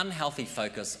an unhealthy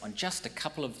focus on just a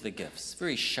couple of the gifts,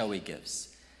 very showy gifts.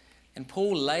 And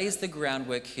Paul lays the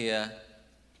groundwork here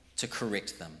to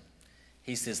correct them.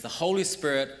 He says the Holy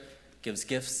Spirit gives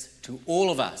gifts to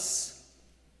all of us.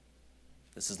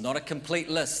 This is not a complete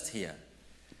list here.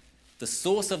 The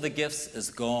source of the gifts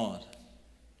is God.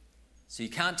 So you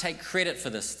can't take credit for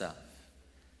this stuff.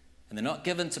 And they're not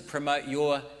given to promote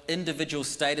your individual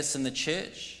status in the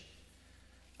church.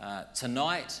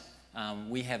 Tonight,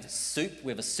 we have soup.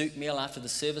 We have a soup meal after the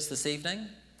service this evening.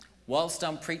 Whilst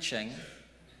I'm preaching,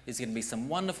 there's going to be some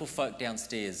wonderful folk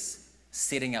downstairs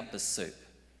setting up the soup.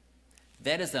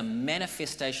 That is a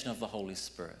manifestation of the Holy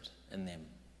Spirit in them,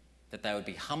 that they would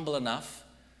be humble enough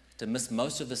to miss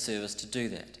most of the service to do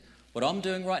that. What I'm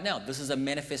doing right now, this is a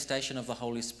manifestation of the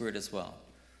Holy Spirit as well.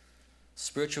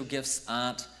 Spiritual gifts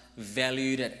aren't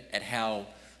valued at how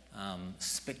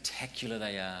spectacular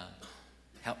they are,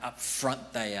 how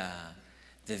upfront they are.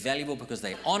 They're valuable because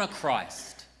they honour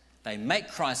Christ, they make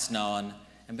Christ known,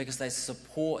 and because they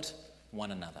support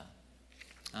one another.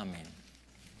 Amen.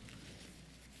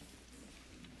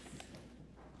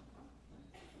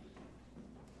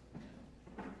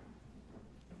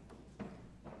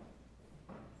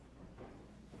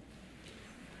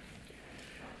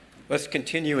 Let's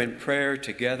continue in prayer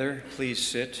together. Please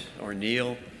sit or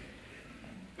kneel.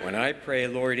 When I pray,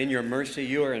 Lord, in your mercy,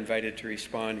 you are invited to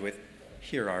respond with,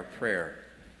 "Hear our prayer."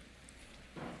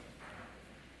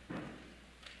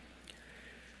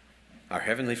 Our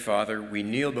Heavenly Father, we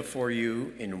kneel before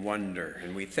you in wonder,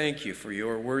 and we thank you for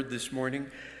your word this morning,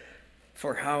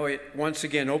 for how it once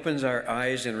again opens our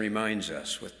eyes and reminds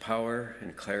us with power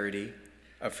and clarity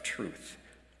of truth.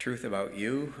 Truth about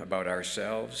you, about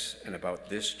ourselves, and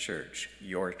about this church,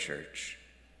 your church.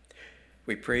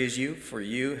 We praise you, for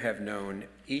you have known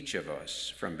each of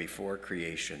us from before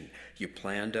creation. You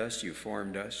planned us, you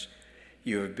formed us.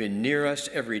 You have been near us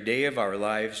every day of our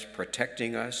lives,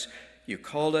 protecting us. You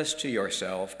called us to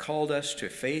yourself, called us to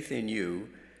faith in you,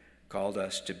 called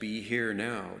us to be here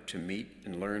now to meet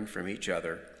and learn from each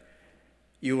other.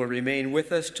 You will remain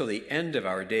with us till the end of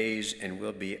our days and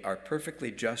will be our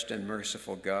perfectly just and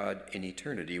merciful God in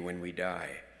eternity when we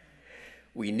die.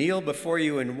 We kneel before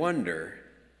you in wonder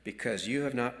because you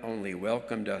have not only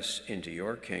welcomed us into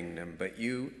your kingdom, but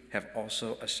you have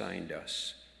also assigned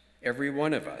us, every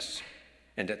one of us,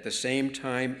 and at the same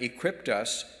time equipped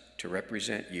us to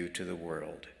represent you to the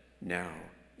world now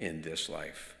in this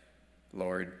life.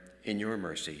 Lord, in your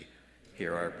mercy,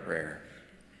 hear our prayer.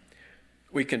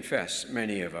 We confess,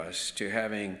 many of us, to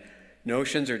having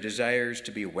notions or desires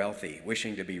to be wealthy,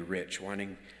 wishing to be rich,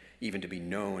 wanting even to be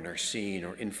known or seen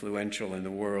or influential in the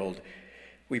world.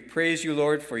 We praise you,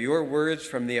 Lord, for your words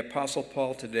from the Apostle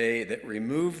Paul today that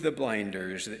remove the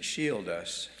blinders that shield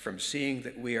us from seeing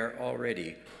that we are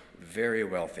already very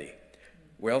wealthy,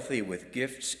 wealthy with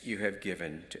gifts you have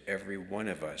given to every one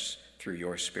of us through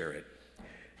your Spirit.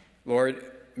 Lord,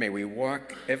 may we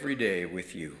walk every day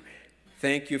with you,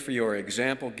 Thank you for your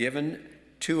example given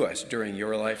to us during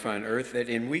your life on earth, that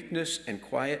in weakness and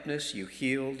quietness you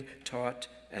healed, taught,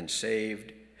 and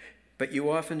saved. But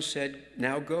you often said,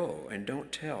 "Now go and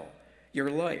don't tell." Your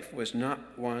life was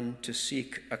not one to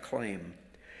seek acclaim.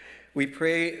 We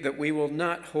pray that we will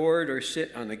not hoard or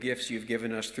sit on the gifts you've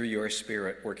given us through your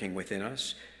Spirit working within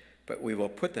us, but we will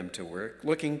put them to work,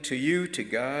 looking to you to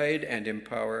guide and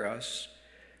empower us,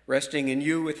 resting in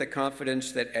you with the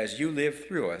confidence that as you live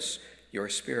through us, your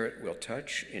Spirit will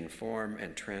touch, inform,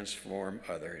 and transform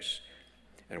others.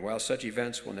 And while such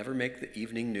events will never make the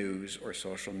evening news or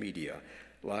social media,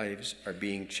 lives are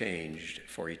being changed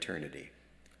for eternity.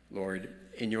 Lord,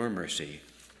 in your mercy,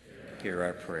 hear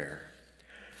our prayer.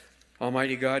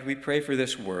 Almighty God, we pray for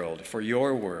this world, for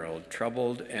your world,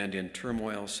 troubled and in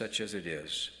turmoil such as it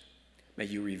is. May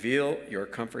you reveal your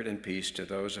comfort and peace to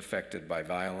those affected by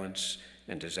violence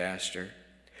and disaster.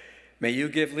 May you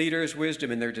give leaders wisdom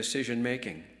in their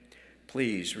decision-making.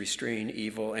 Please restrain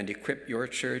evil and equip your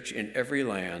church in every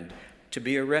land to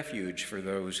be a refuge for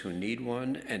those who need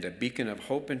one and a beacon of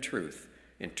hope and truth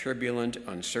in turbulent,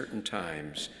 uncertain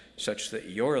times, such that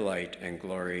your light and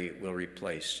glory will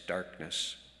replace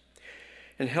darkness.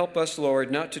 And help us, Lord,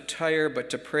 not to tire,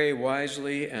 but to pray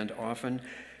wisely and often,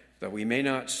 though we may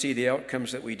not see the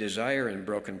outcomes that we desire in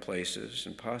broken places,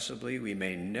 and possibly we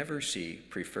may never see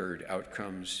preferred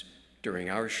outcomes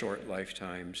during our short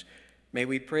lifetimes. May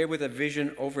we pray with a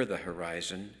vision over the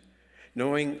horizon,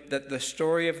 knowing that the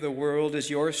story of the world is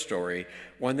your story,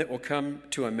 one that will come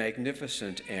to a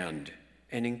magnificent end,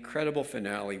 an incredible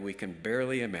finale we can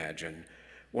barely imagine,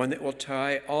 one that will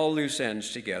tie all loose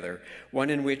ends together, one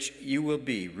in which you will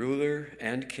be ruler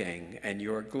and king, and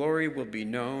your glory will be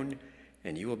known,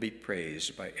 and you will be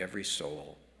praised by every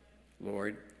soul.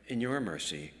 Lord, in your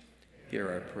mercy, hear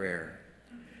our prayer.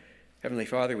 Heavenly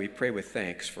Father, we pray with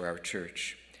thanks for our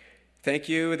church. Thank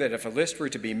you that if a list were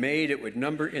to be made, it would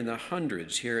number in the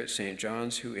hundreds here at St.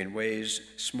 John's who, in ways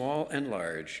small and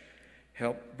large,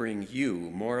 help bring you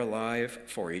more alive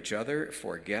for each other,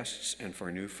 for guests, and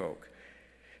for new folk.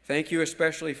 Thank you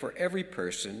especially for every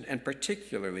person, and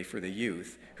particularly for the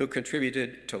youth, who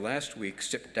contributed to last week's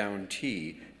sit-down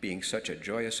tea being such a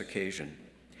joyous occasion.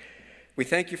 We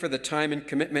thank you for the time and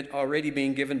commitment already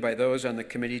being given by those on the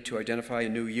committee to identify a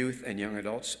new youth and young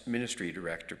adults ministry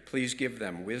director. Please give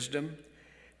them wisdom.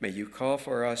 May you call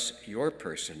for us, your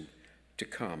person, to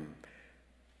come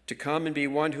and be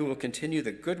one who will continue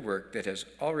the good work that has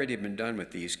already been done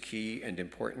with these key and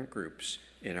important groups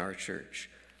in our church.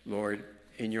 Lord,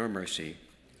 in your mercy,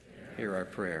 hear our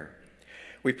prayer.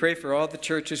 We pray for all the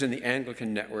churches in the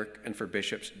Anglican network and for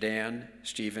Bishops Dan,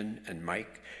 Stephen, and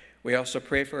Mike. We also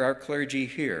pray for our clergy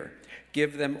here.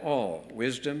 Give them all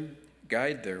wisdom,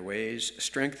 guide their ways,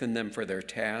 strengthen them for their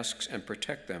tasks, and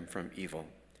protect them from evil.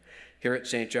 Here at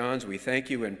St. John's, we thank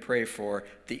you and pray for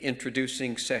the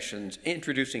Introducing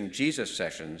Jesus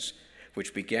sessions,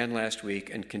 which began last week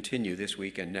and continue this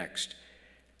week and next.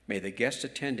 May the guests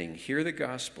attending hear the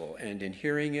gospel, and in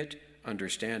hearing it,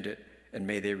 understand it, and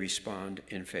may they respond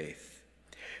in faith.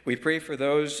 We pray for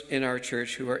those in our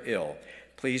church who are ill.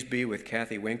 Please be with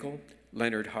Kathy Winkle,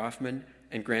 Leonard Hoffman,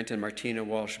 and Grant and Martina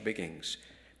Walsh-Biggings.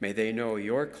 May they know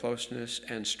your closeness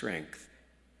and strength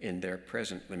in their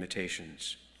present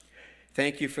limitations.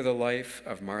 Thank you for the life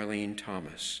of Marlene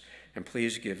Thomas, and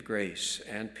please give grace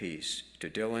and peace to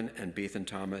Dylan and Bethan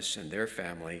Thomas and their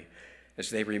family as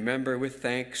they remember with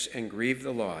thanks and grieve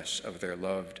the loss of their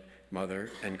loved mother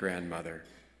and grandmother.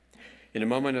 In a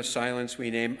moment of silence,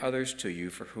 we name others to you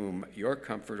for whom your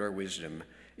comfort or wisdom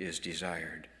is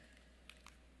desired.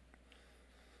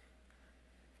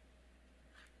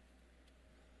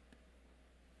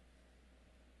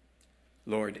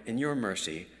 Lord, in your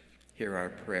mercy, hear our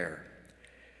prayer.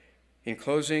 In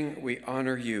closing, we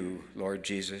honor you, Lord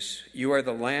Jesus. You are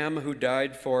the Lamb who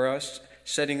died for us,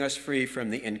 setting us free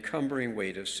from the encumbering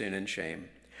weight of sin and shame.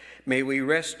 May we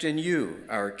rest in you,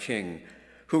 our King,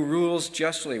 who rules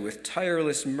justly with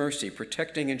tireless mercy,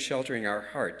 protecting and sheltering our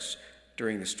hearts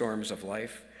during the storms of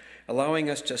life, allowing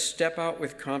us to step out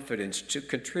with confidence to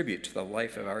contribute to the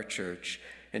life of our church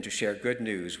and to share good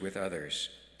news with others.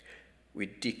 We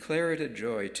declare it a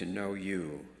joy to know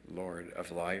you, Lord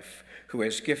of life, who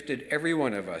has gifted every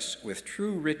one of us with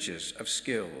true riches of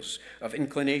skills, of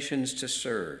inclinations to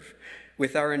serve,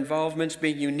 with our involvements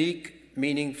being unique,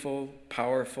 meaningful,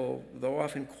 powerful, though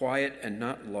often quiet and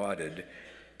not lauded,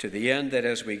 to the end that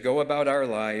as we go about our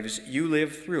lives, you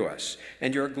live through us,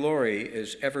 and your glory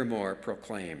is evermore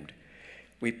proclaimed.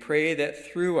 We pray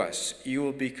that through us you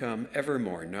will become ever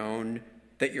more known,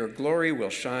 that your glory will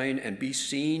shine and be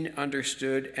seen,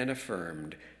 understood, and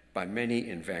affirmed by many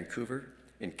in Vancouver,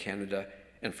 in Canada,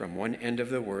 and from one end of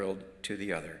the world to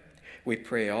the other. We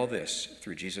pray all this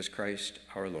through Jesus Christ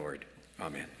our Lord.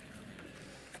 Amen.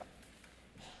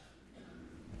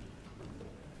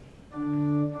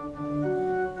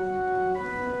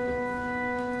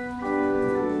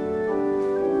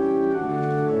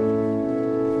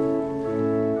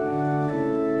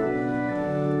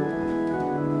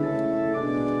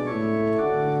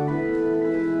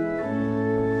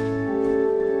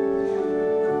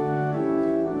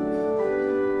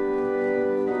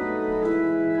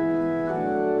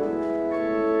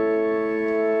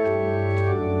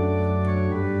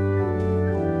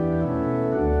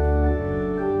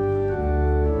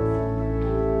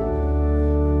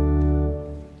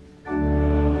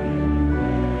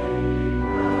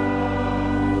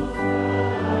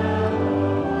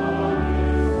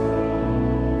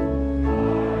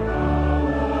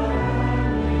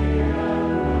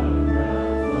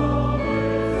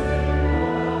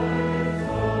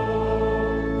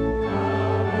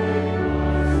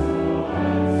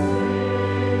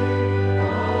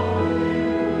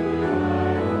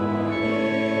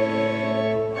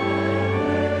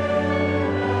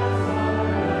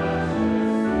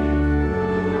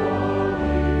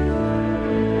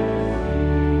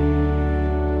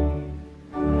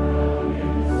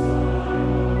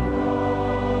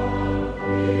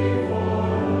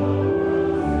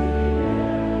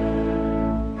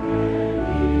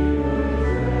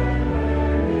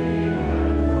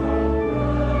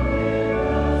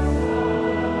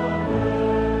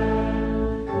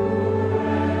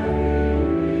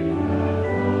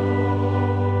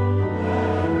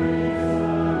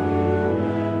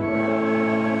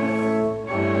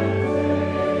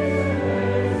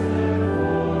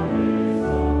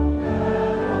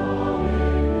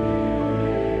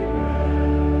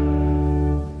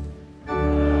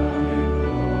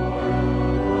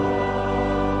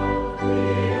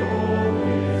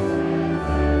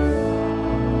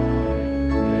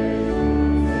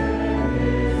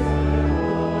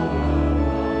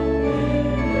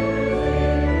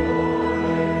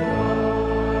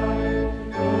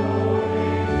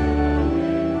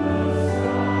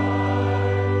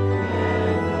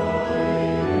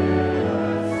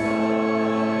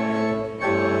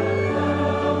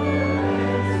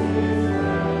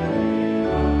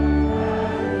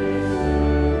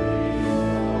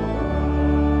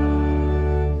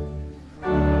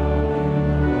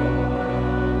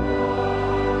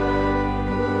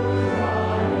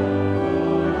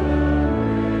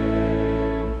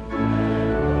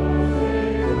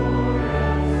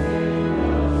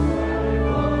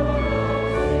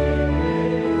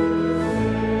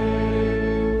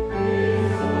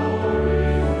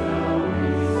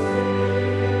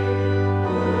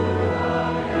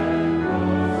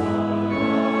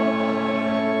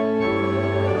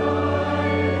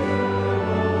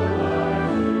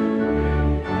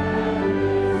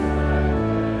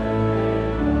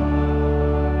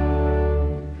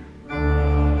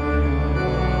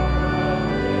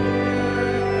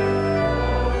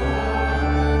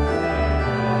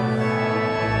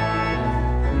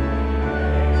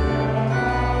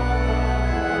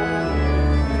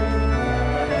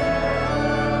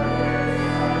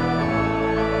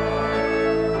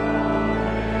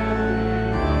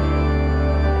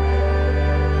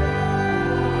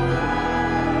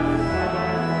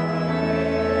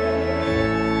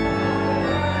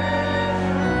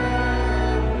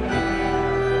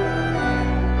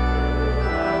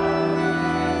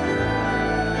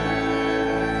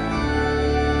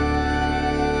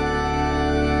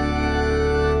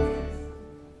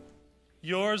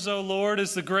 Yours, O Lord,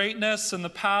 is the greatness and the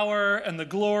power and the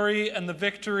glory and the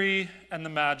victory and the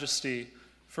majesty.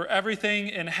 For everything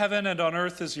in heaven and on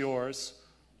earth is yours.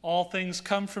 All things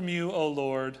come from you, O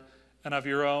Lord, and of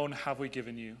your own have we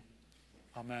given you.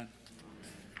 Amen.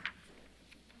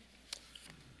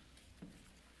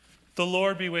 The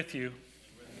Lord be with you.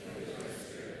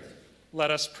 Let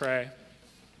us pray.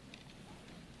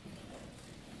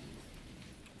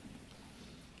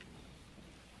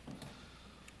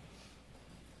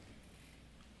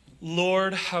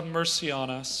 Lord, have mercy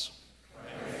on us.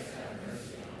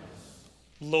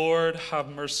 Lord, have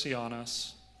mercy on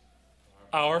us.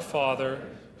 Our Father,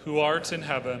 who art in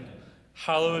heaven,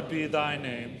 hallowed be thy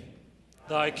name.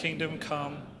 Thy kingdom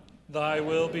come, thy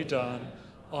will be done,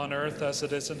 on earth as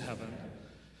it is in heaven.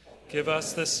 Give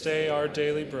us this day our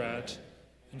daily bread,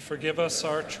 and forgive us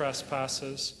our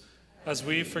trespasses, as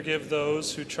we forgive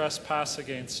those who trespass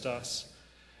against us.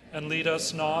 And lead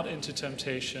us not into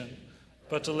temptation,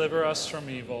 but deliver us from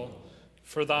evil.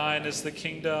 For thine is the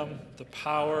kingdom, the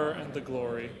power, and the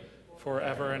glory,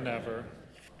 forever and ever.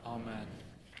 Amen.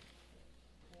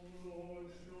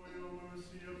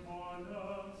 mercy upon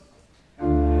us. O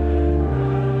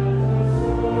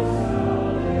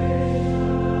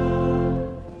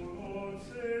Lord,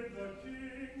 save the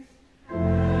King.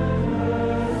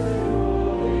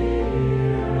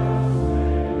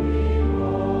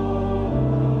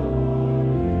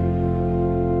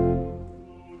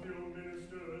 Clothe your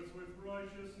ministers with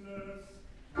righteousness.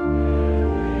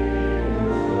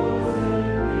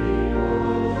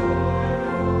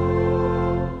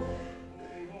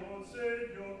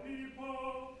 Save your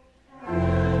people.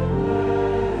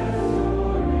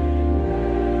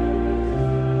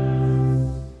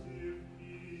 Give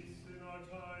peace in our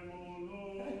time, O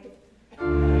Lord.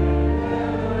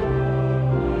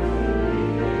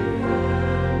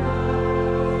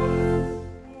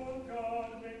 O God,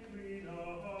 make clean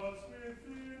our hearts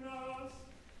within us.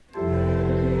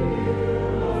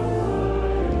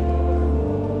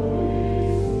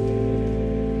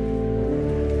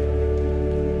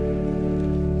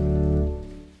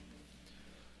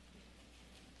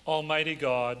 Almighty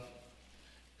God,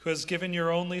 who has given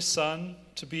your only Son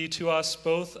to be to us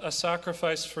both a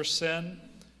sacrifice for sin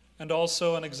and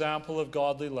also an example of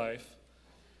godly life,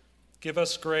 give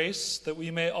us grace that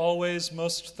we may always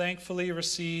most thankfully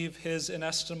receive his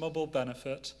inestimable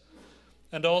benefit,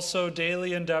 and also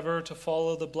daily endeavor to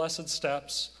follow the blessed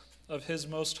steps of his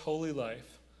most holy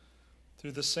life.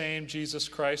 Through the same Jesus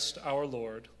Christ our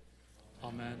Lord.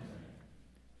 Amen.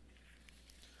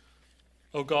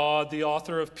 O God, the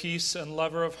author of peace and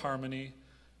lover of harmony,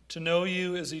 to know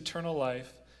you is eternal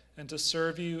life, and to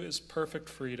serve you is perfect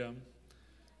freedom.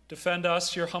 Defend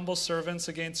us, your humble servants,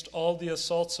 against all the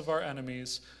assaults of our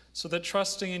enemies, so that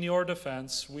trusting in your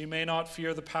defense, we may not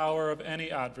fear the power of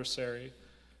any adversary.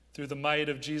 Through the might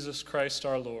of Jesus Christ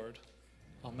our Lord.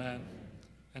 Amen.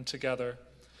 And together,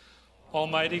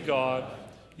 Almighty God,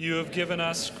 you have given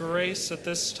us grace at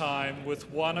this time with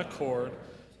one accord,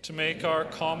 to make our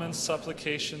common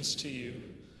supplications to you.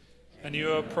 And you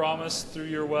have promised through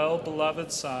your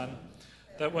well-beloved Son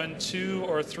that when 2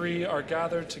 or 3 are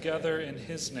gathered together in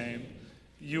his name,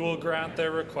 you will grant their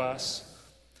requests.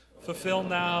 Fulfill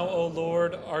now, O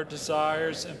Lord, our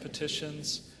desires and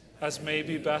petitions as may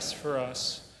be best for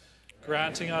us,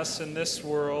 granting us in this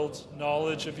world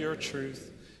knowledge of your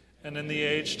truth, and in the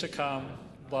age to come,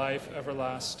 life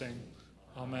everlasting.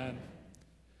 Amen.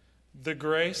 The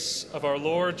grace of our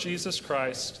Lord Jesus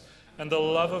Christ, and the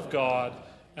love of God,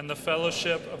 and the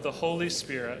fellowship of the Holy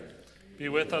Spirit be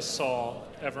with us all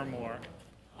evermore.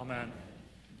 Amen.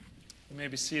 You may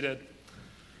be seated.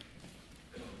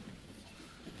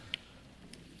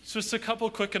 Just a couple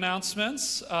quick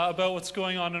announcements about what's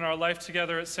going on in our life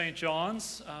together at St.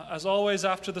 John's. As always,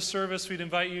 after the service, we'd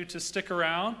invite you to stick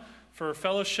around for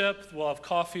fellowship. We'll have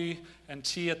coffee and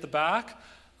tea at the back.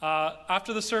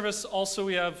 After the service, also,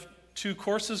 we have 2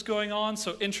 courses going on.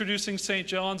 So Introducing St.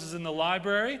 John's is in the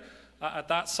library at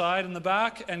that side in the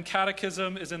back, and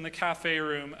Catechism is in the cafe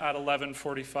room at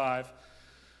 11:45.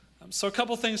 So a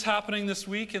couple things happening this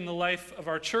week in the life of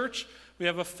our church. We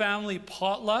have a family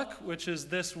potluck, which is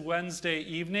this Wednesday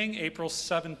evening, April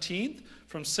 17th,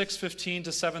 from 6:15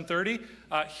 to 7:30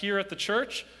 here at the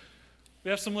church.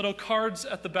 We have some little cards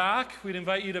at the back we'd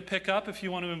invite you to pick up if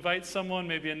you want to invite someone,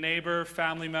 maybe a neighbor,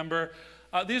 family member.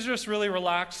 These are just really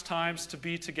relaxed times to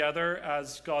be together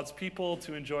as God's people,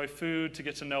 to enjoy food, to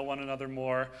get to know one another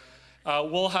more.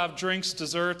 We'll have drinks,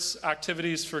 desserts,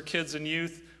 activities for kids and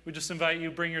youth. We just invite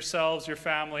you, bring yourselves, your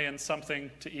family, and something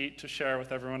to eat to share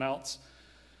with everyone else.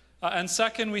 And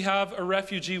second, we have a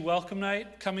refugee welcome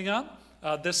night coming up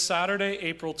this Saturday,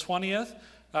 April 20th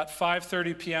at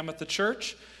 5:30 p.m. at the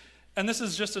church. And this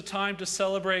is just a time to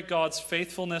celebrate God's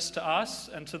faithfulness to us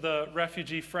and to the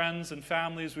refugee friends and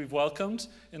families we've welcomed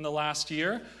in the last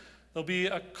year. There'll be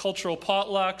a cultural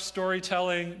potluck,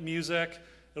 storytelling, music.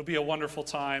 It'll be a wonderful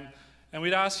time. And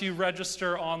we'd ask you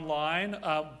register online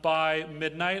by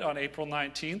midnight on April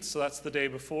 19th, so that's the day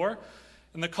before.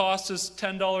 And the cost is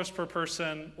 $10 per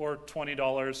person or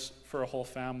 $20 for a whole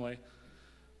family.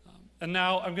 And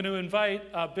now I'm going to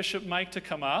invite Bishop Mike to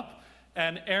come up.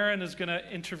 And Aaron is going to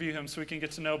interview him so we can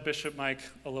get to know Bishop Mike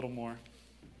a little more.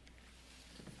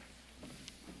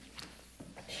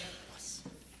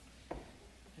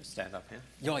 Stand up here.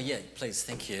 Oh, yeah, please,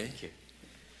 thank you. Thank you.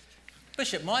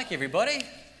 Bishop Mike, everybody.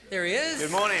 There he is.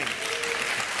 Good morning.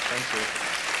 Thank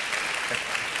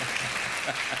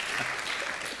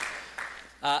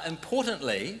you.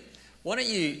 Importantly, why don't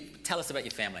you tell us about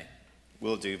your family?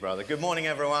 Will do, brother. Good morning,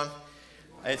 everyone.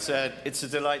 It's a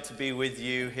delight to be with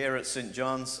you here at St.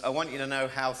 John's. I want you to know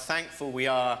how thankful we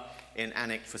are in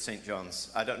Alnwick for St. John's.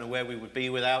 I don't know where we would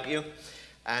be without you.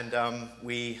 And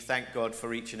we thank God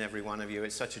for each and every one of you.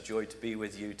 It's such a joy to be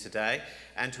with you today.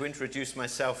 And to introduce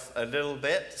myself a little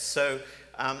bit. So,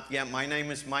 my name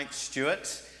is Mike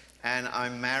Stewart, and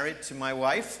I'm married to my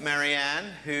wife, Marianne,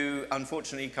 who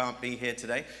unfortunately can't be here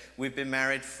today. We've been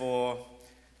married for,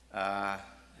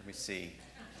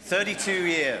 32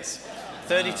 years.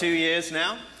 32 years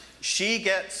now. She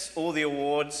gets all the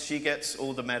awards. She gets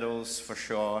all the medals, for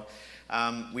sure.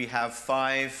 We have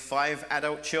five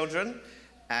adult children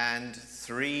and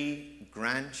 3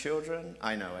 grandchildren.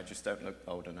 I know, I just don't look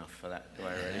old enough for that, do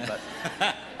I really? But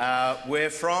we're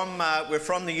from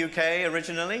the UK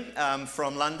originally,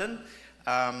 from London.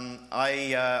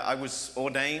 I was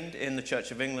ordained in the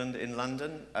Church of England in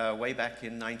London way back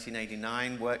in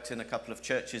 1989. Worked in a couple of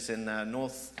churches in the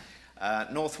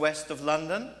northwest of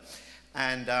London.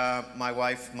 And my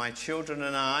wife, my children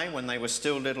and I, when they were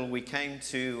still little, we came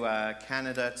to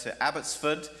Canada, to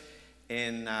Abbotsford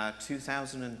in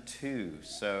 2002.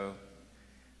 So,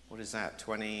 what is that,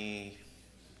 20,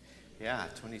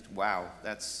 wow,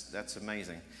 that's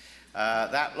amazing.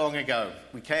 That long ago.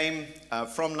 We came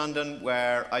from London,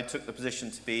 where I took the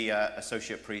position to be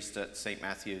associate priest at St.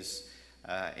 Matthew's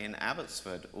in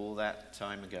Abbotsford all that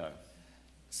time ago.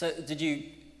 So did you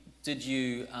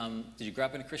grow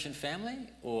up in a Christian family,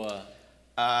 or?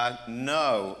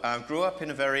 No, I grew up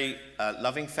in a very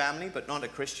loving family, but not a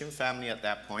Christian family at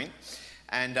that point.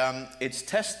 And it's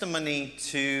testimony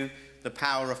to the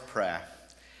power of prayer.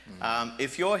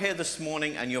 If you're here this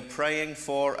morning and you're praying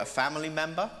for a family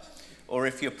member, or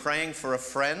if you're praying for a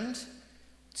friend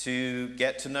to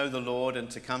get to know the Lord and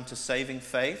to come to saving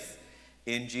faith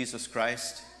in Jesus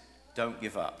Christ, don't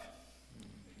give up.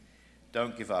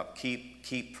 Don't give up.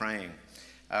 Keep praying.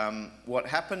 What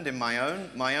happened in my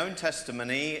own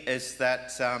testimony is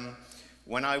that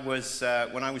when I was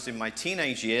in my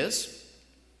teenage years,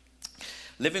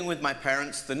 living with my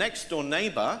parents, the next door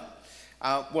neighbor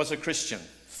was a Christian,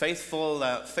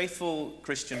 faithful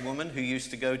Christian woman who used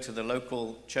to go to the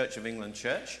local Church of England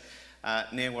church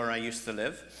near where I used to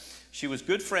live. She was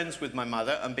good friends with my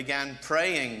mother and began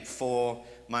praying for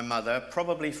my mother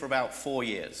probably for about 4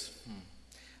 years.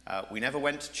 We never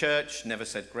went to church, never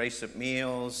said grace at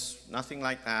meals, nothing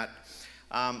like that.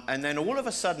 And then all of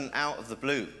a sudden, out of the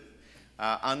blue,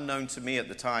 unknown to me at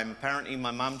the time, apparently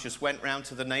my mum just went round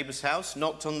to the neighbor's house,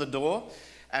 knocked on the door,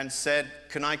 and said,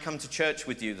 "Can I come to church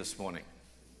with you this morning?"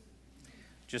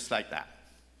 Just like that.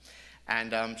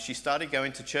 And she started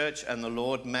going to church, and the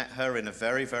Lord met her in a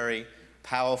very, very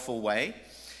powerful way.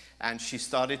 And she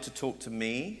started to talk to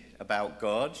me about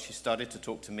God. She started to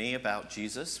talk to me about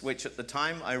Jesus, which at the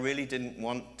time I really didn't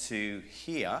want to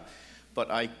hear, but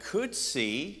I could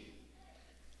see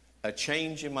a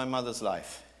change in my mother's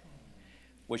life,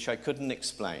 which I couldn't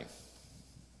explain.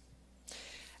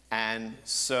 And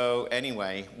so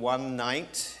anyway, one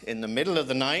night, in the middle of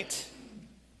the night,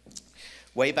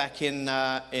 way back in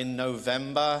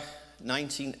November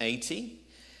 1980,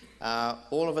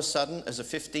 all of a sudden, as a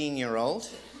 15-year-old,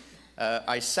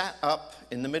 I sat up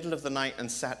in the middle of the night and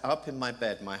sat up in my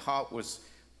bed. My heart was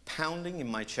pounding in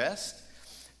my chest,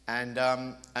 and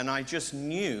I just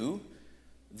knew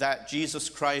that Jesus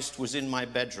Christ was in my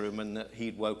bedroom and that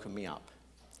he'd woken me up.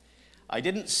 I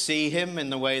didn't see him in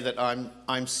the way that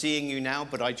I'm seeing you now,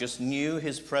 but I just knew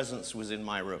his presence was in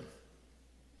my room.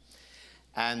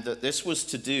 And that this was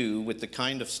to do with the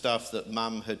kind of stuff that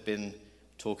Mum had been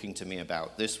talking to me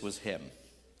about. This was him.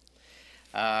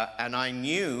 And I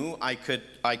knew I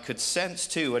could sense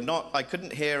too, and I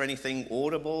couldn't hear anything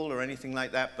audible or anything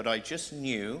like that, but I just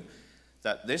knew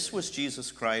that this was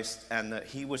Jesus Christ and that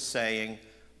he was saying,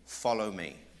 "Follow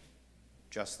me."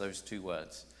 Just those 2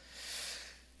 words.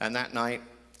 And that night,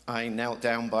 I knelt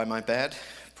down by my bed,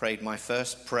 prayed my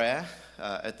first prayer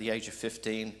at the age of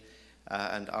 15,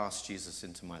 and asked Jesus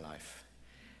into my life.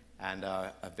 And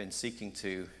I've been seeking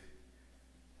to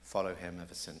follow him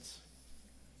ever since.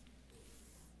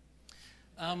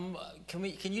 Can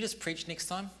you just preach next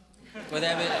time?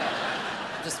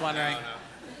 Just wondering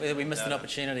whether we missed an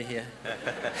opportunity here.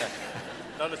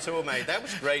 Not at all, mate. That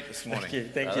was great this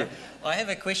morning. Thank you. I have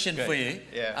a question for you.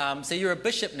 Yeah. So you're a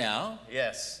bishop now.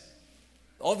 Yes.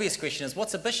 Obvious question is,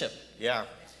 what's a bishop? Yeah.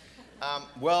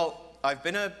 Well, I've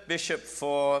been a bishop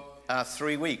for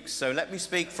 3 weeks, so let me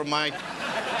speak from my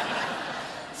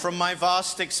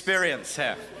vast experience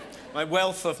here, my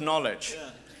wealth of knowledge.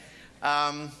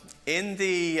 Yeah. In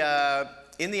the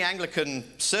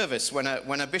Anglican service, when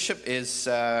a bishop is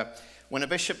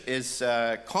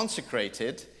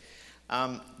consecrated,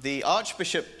 the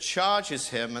Archbishop charges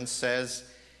him and says,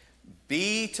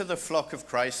 "Be to the flock of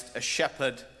Christ a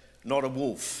shepherd, not a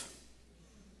wolf.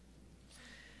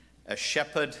 A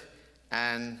shepherd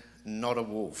and not a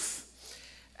wolf.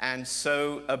 And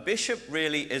so a bishop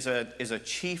really is a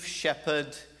chief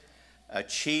shepherd, a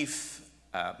chief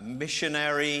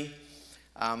missionary.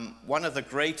 One of the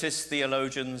greatest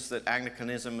theologians that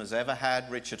Anglicanism has ever had,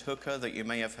 Richard Hooker, that you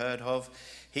may have heard of,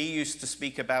 he used to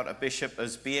speak about a bishop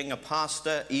as being a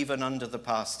pastor even under the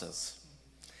pastors.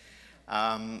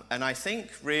 And I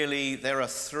think really there are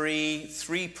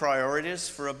three priorities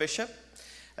for a bishop.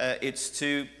 It's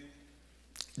to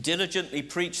diligently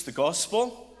preach the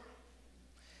gospel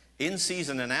in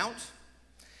season and out.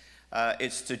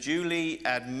 It's to duly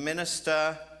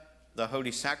administer the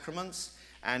holy sacraments,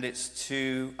 and it's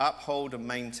to uphold and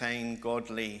maintain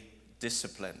godly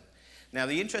discipline. Now,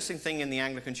 the interesting thing in the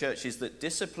Anglican Church is that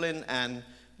discipline and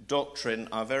doctrine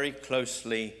are very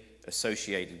closely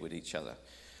associated with each other.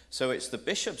 So it's the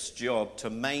bishop's job to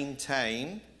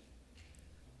maintain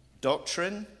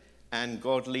doctrine and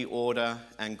godly order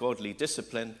and godly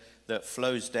discipline that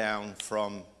flows down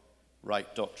from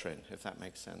right doctrine, if that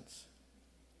makes sense.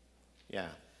 Yeah.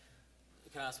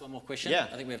 Can I ask one more question? Yeah.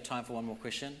 I think we have time for one more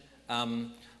question.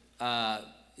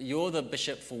 You're the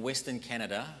bishop for Western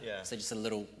Canada, Yeah. so just a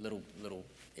little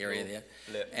area there,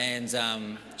 blip. and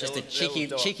just a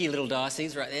Little cheeky little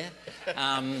diocese right there.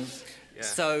 Yeah.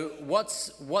 So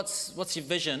what's your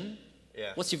vision?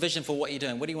 Yeah. What's your vision for what you're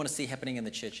doing? What do you want to see happening in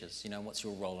the churches? You know, what's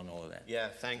your role in all of that? Yeah,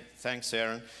 thanks,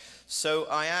 Aaron. So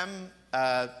I am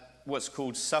what's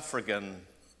called suffragan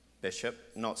bishop,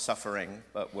 not suffering,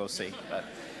 but we'll see. But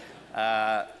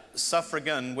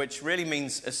suffragan, which really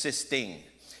means assisting.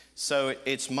 So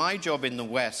it's my job in the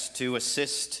West to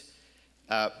assist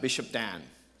Bishop Dan,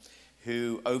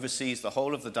 who oversees the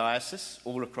whole of the diocese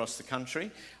all across the country.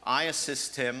 I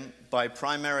assist him by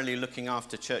primarily looking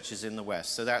after churches in the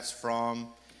West. So that's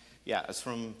from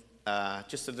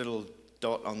just a little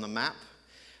dot on the map.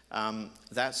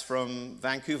 That's from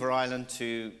Vancouver Island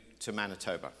to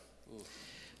Manitoba.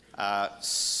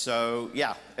 So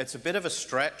yeah, it's a bit of a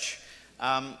stretch.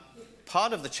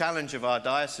 Part of the challenge of our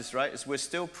diocese, right, is we're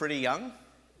still pretty young,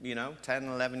 10,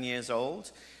 11 years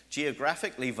old,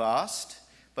 geographically vast,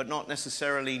 but not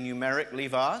necessarily numerically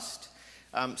vast.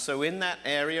 So in that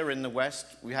area in the West,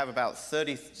 we have about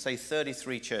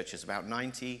 33 churches, about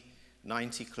 90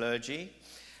 clergy.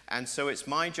 And so it's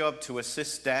my job to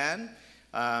assist Dan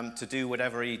to do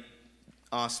whatever he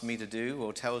asks me to do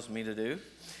or tells me to do,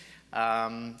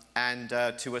 and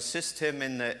to assist him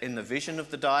in the vision of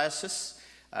the diocese,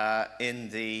 in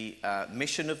the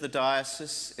mission of the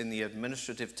diocese, in the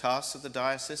administrative tasks of the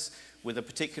diocese, with a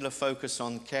particular focus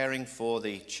on caring for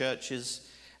the churches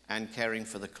and caring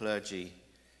for the clergy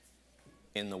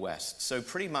in the West. So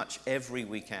pretty much every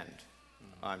weekend,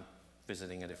 I'm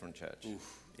visiting a different church.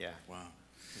 Oof. Yeah. Wow.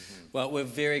 Mm-hmm. Well, we're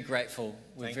very grateful.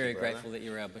 We're Thank very you, brother. grateful that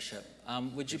you're our bishop.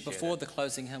 Would you, Appreciate before it. the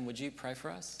closing hymn, would you pray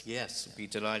for us? Yes, I'd be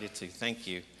delighted to. Thank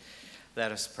you.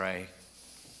 Let us pray.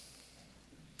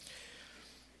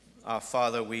 Our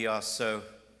Father, we are so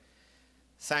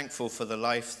thankful for the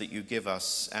life that you give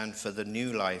us and for the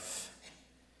new life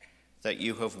that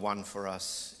you have won for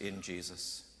us in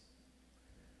Jesus,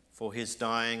 for his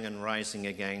dying and rising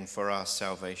again for our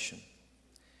salvation.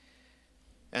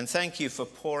 And thank you for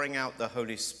pouring out the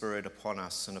Holy Spirit upon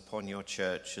us and upon your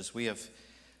church, as we have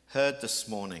heard this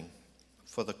morning,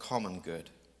 for the common good.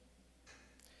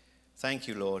 Thank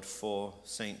you, Lord, for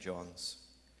St. John's.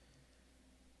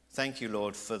 Thank you,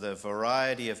 Lord, for the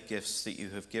variety of gifts that you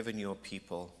have given your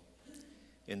people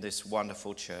in this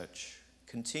wonderful church.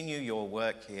 Continue your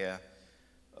work here,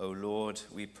 O Lord,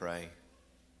 we pray.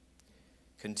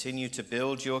 Continue to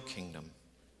build your kingdom.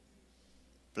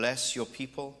 Bless your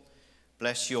people.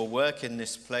 Bless your work in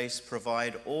this place.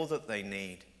 Provide all that they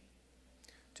need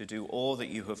to do all that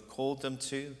you have called them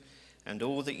to and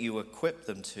all that you equip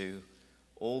them to,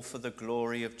 all for the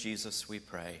glory of Jesus, we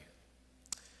pray.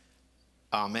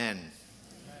 Amen.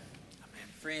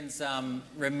 Friends,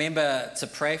 remember to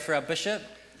pray for our bishop.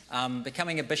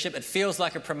 Becoming a bishop, it feels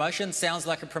like a promotion, sounds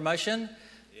like a promotion,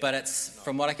 but it's,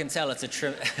 from what I can tell, it's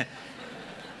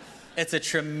a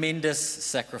tremendous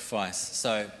sacrifice.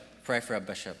 So pray for our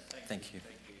bishop. Thank you.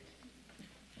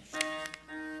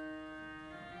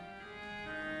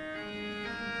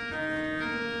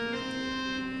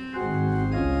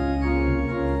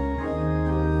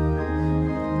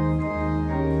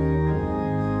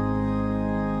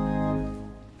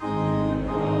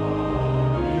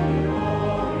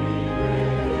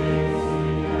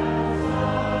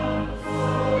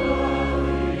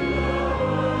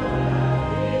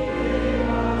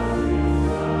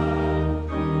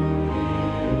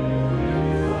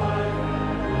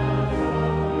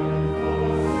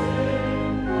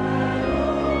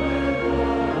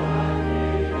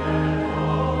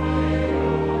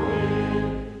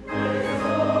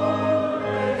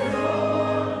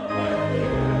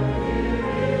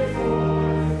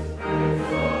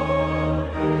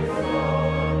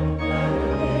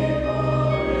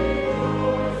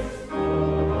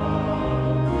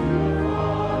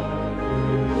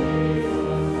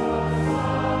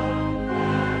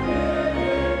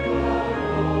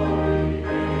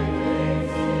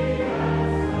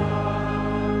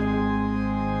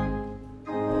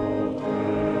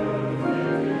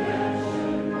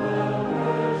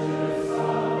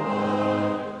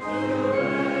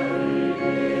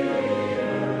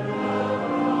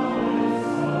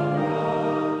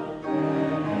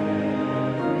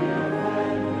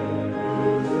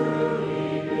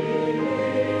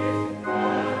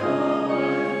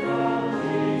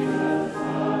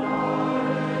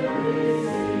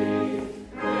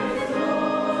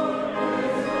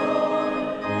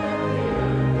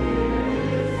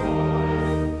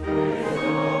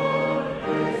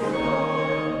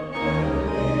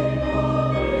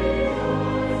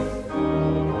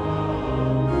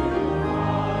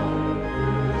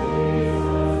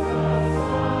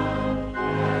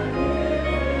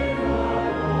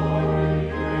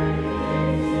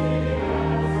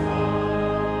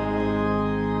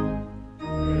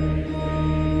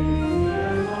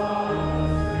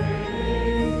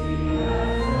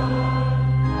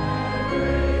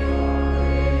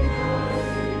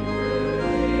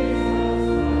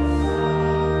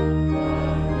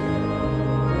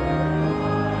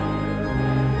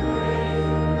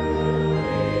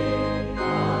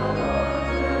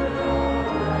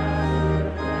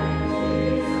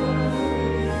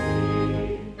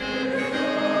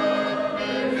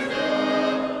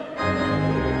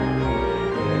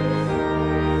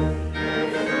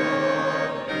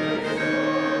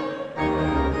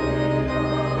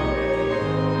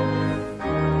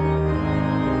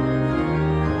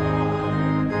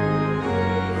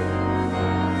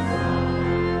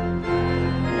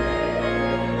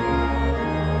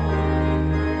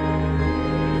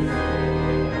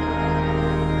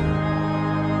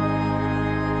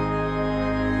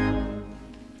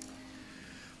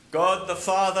 God the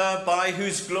Father, by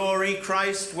whose glory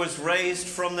Christ was raised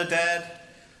from the dead,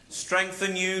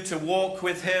 strengthen you to walk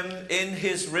with him in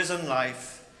his risen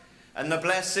life. And the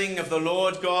blessing of the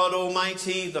Lord God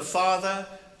Almighty, the Father,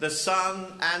 the Son,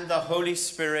 and the Holy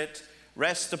Spirit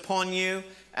rest upon you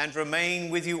and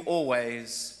remain with you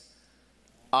always.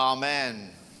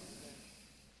 Amen.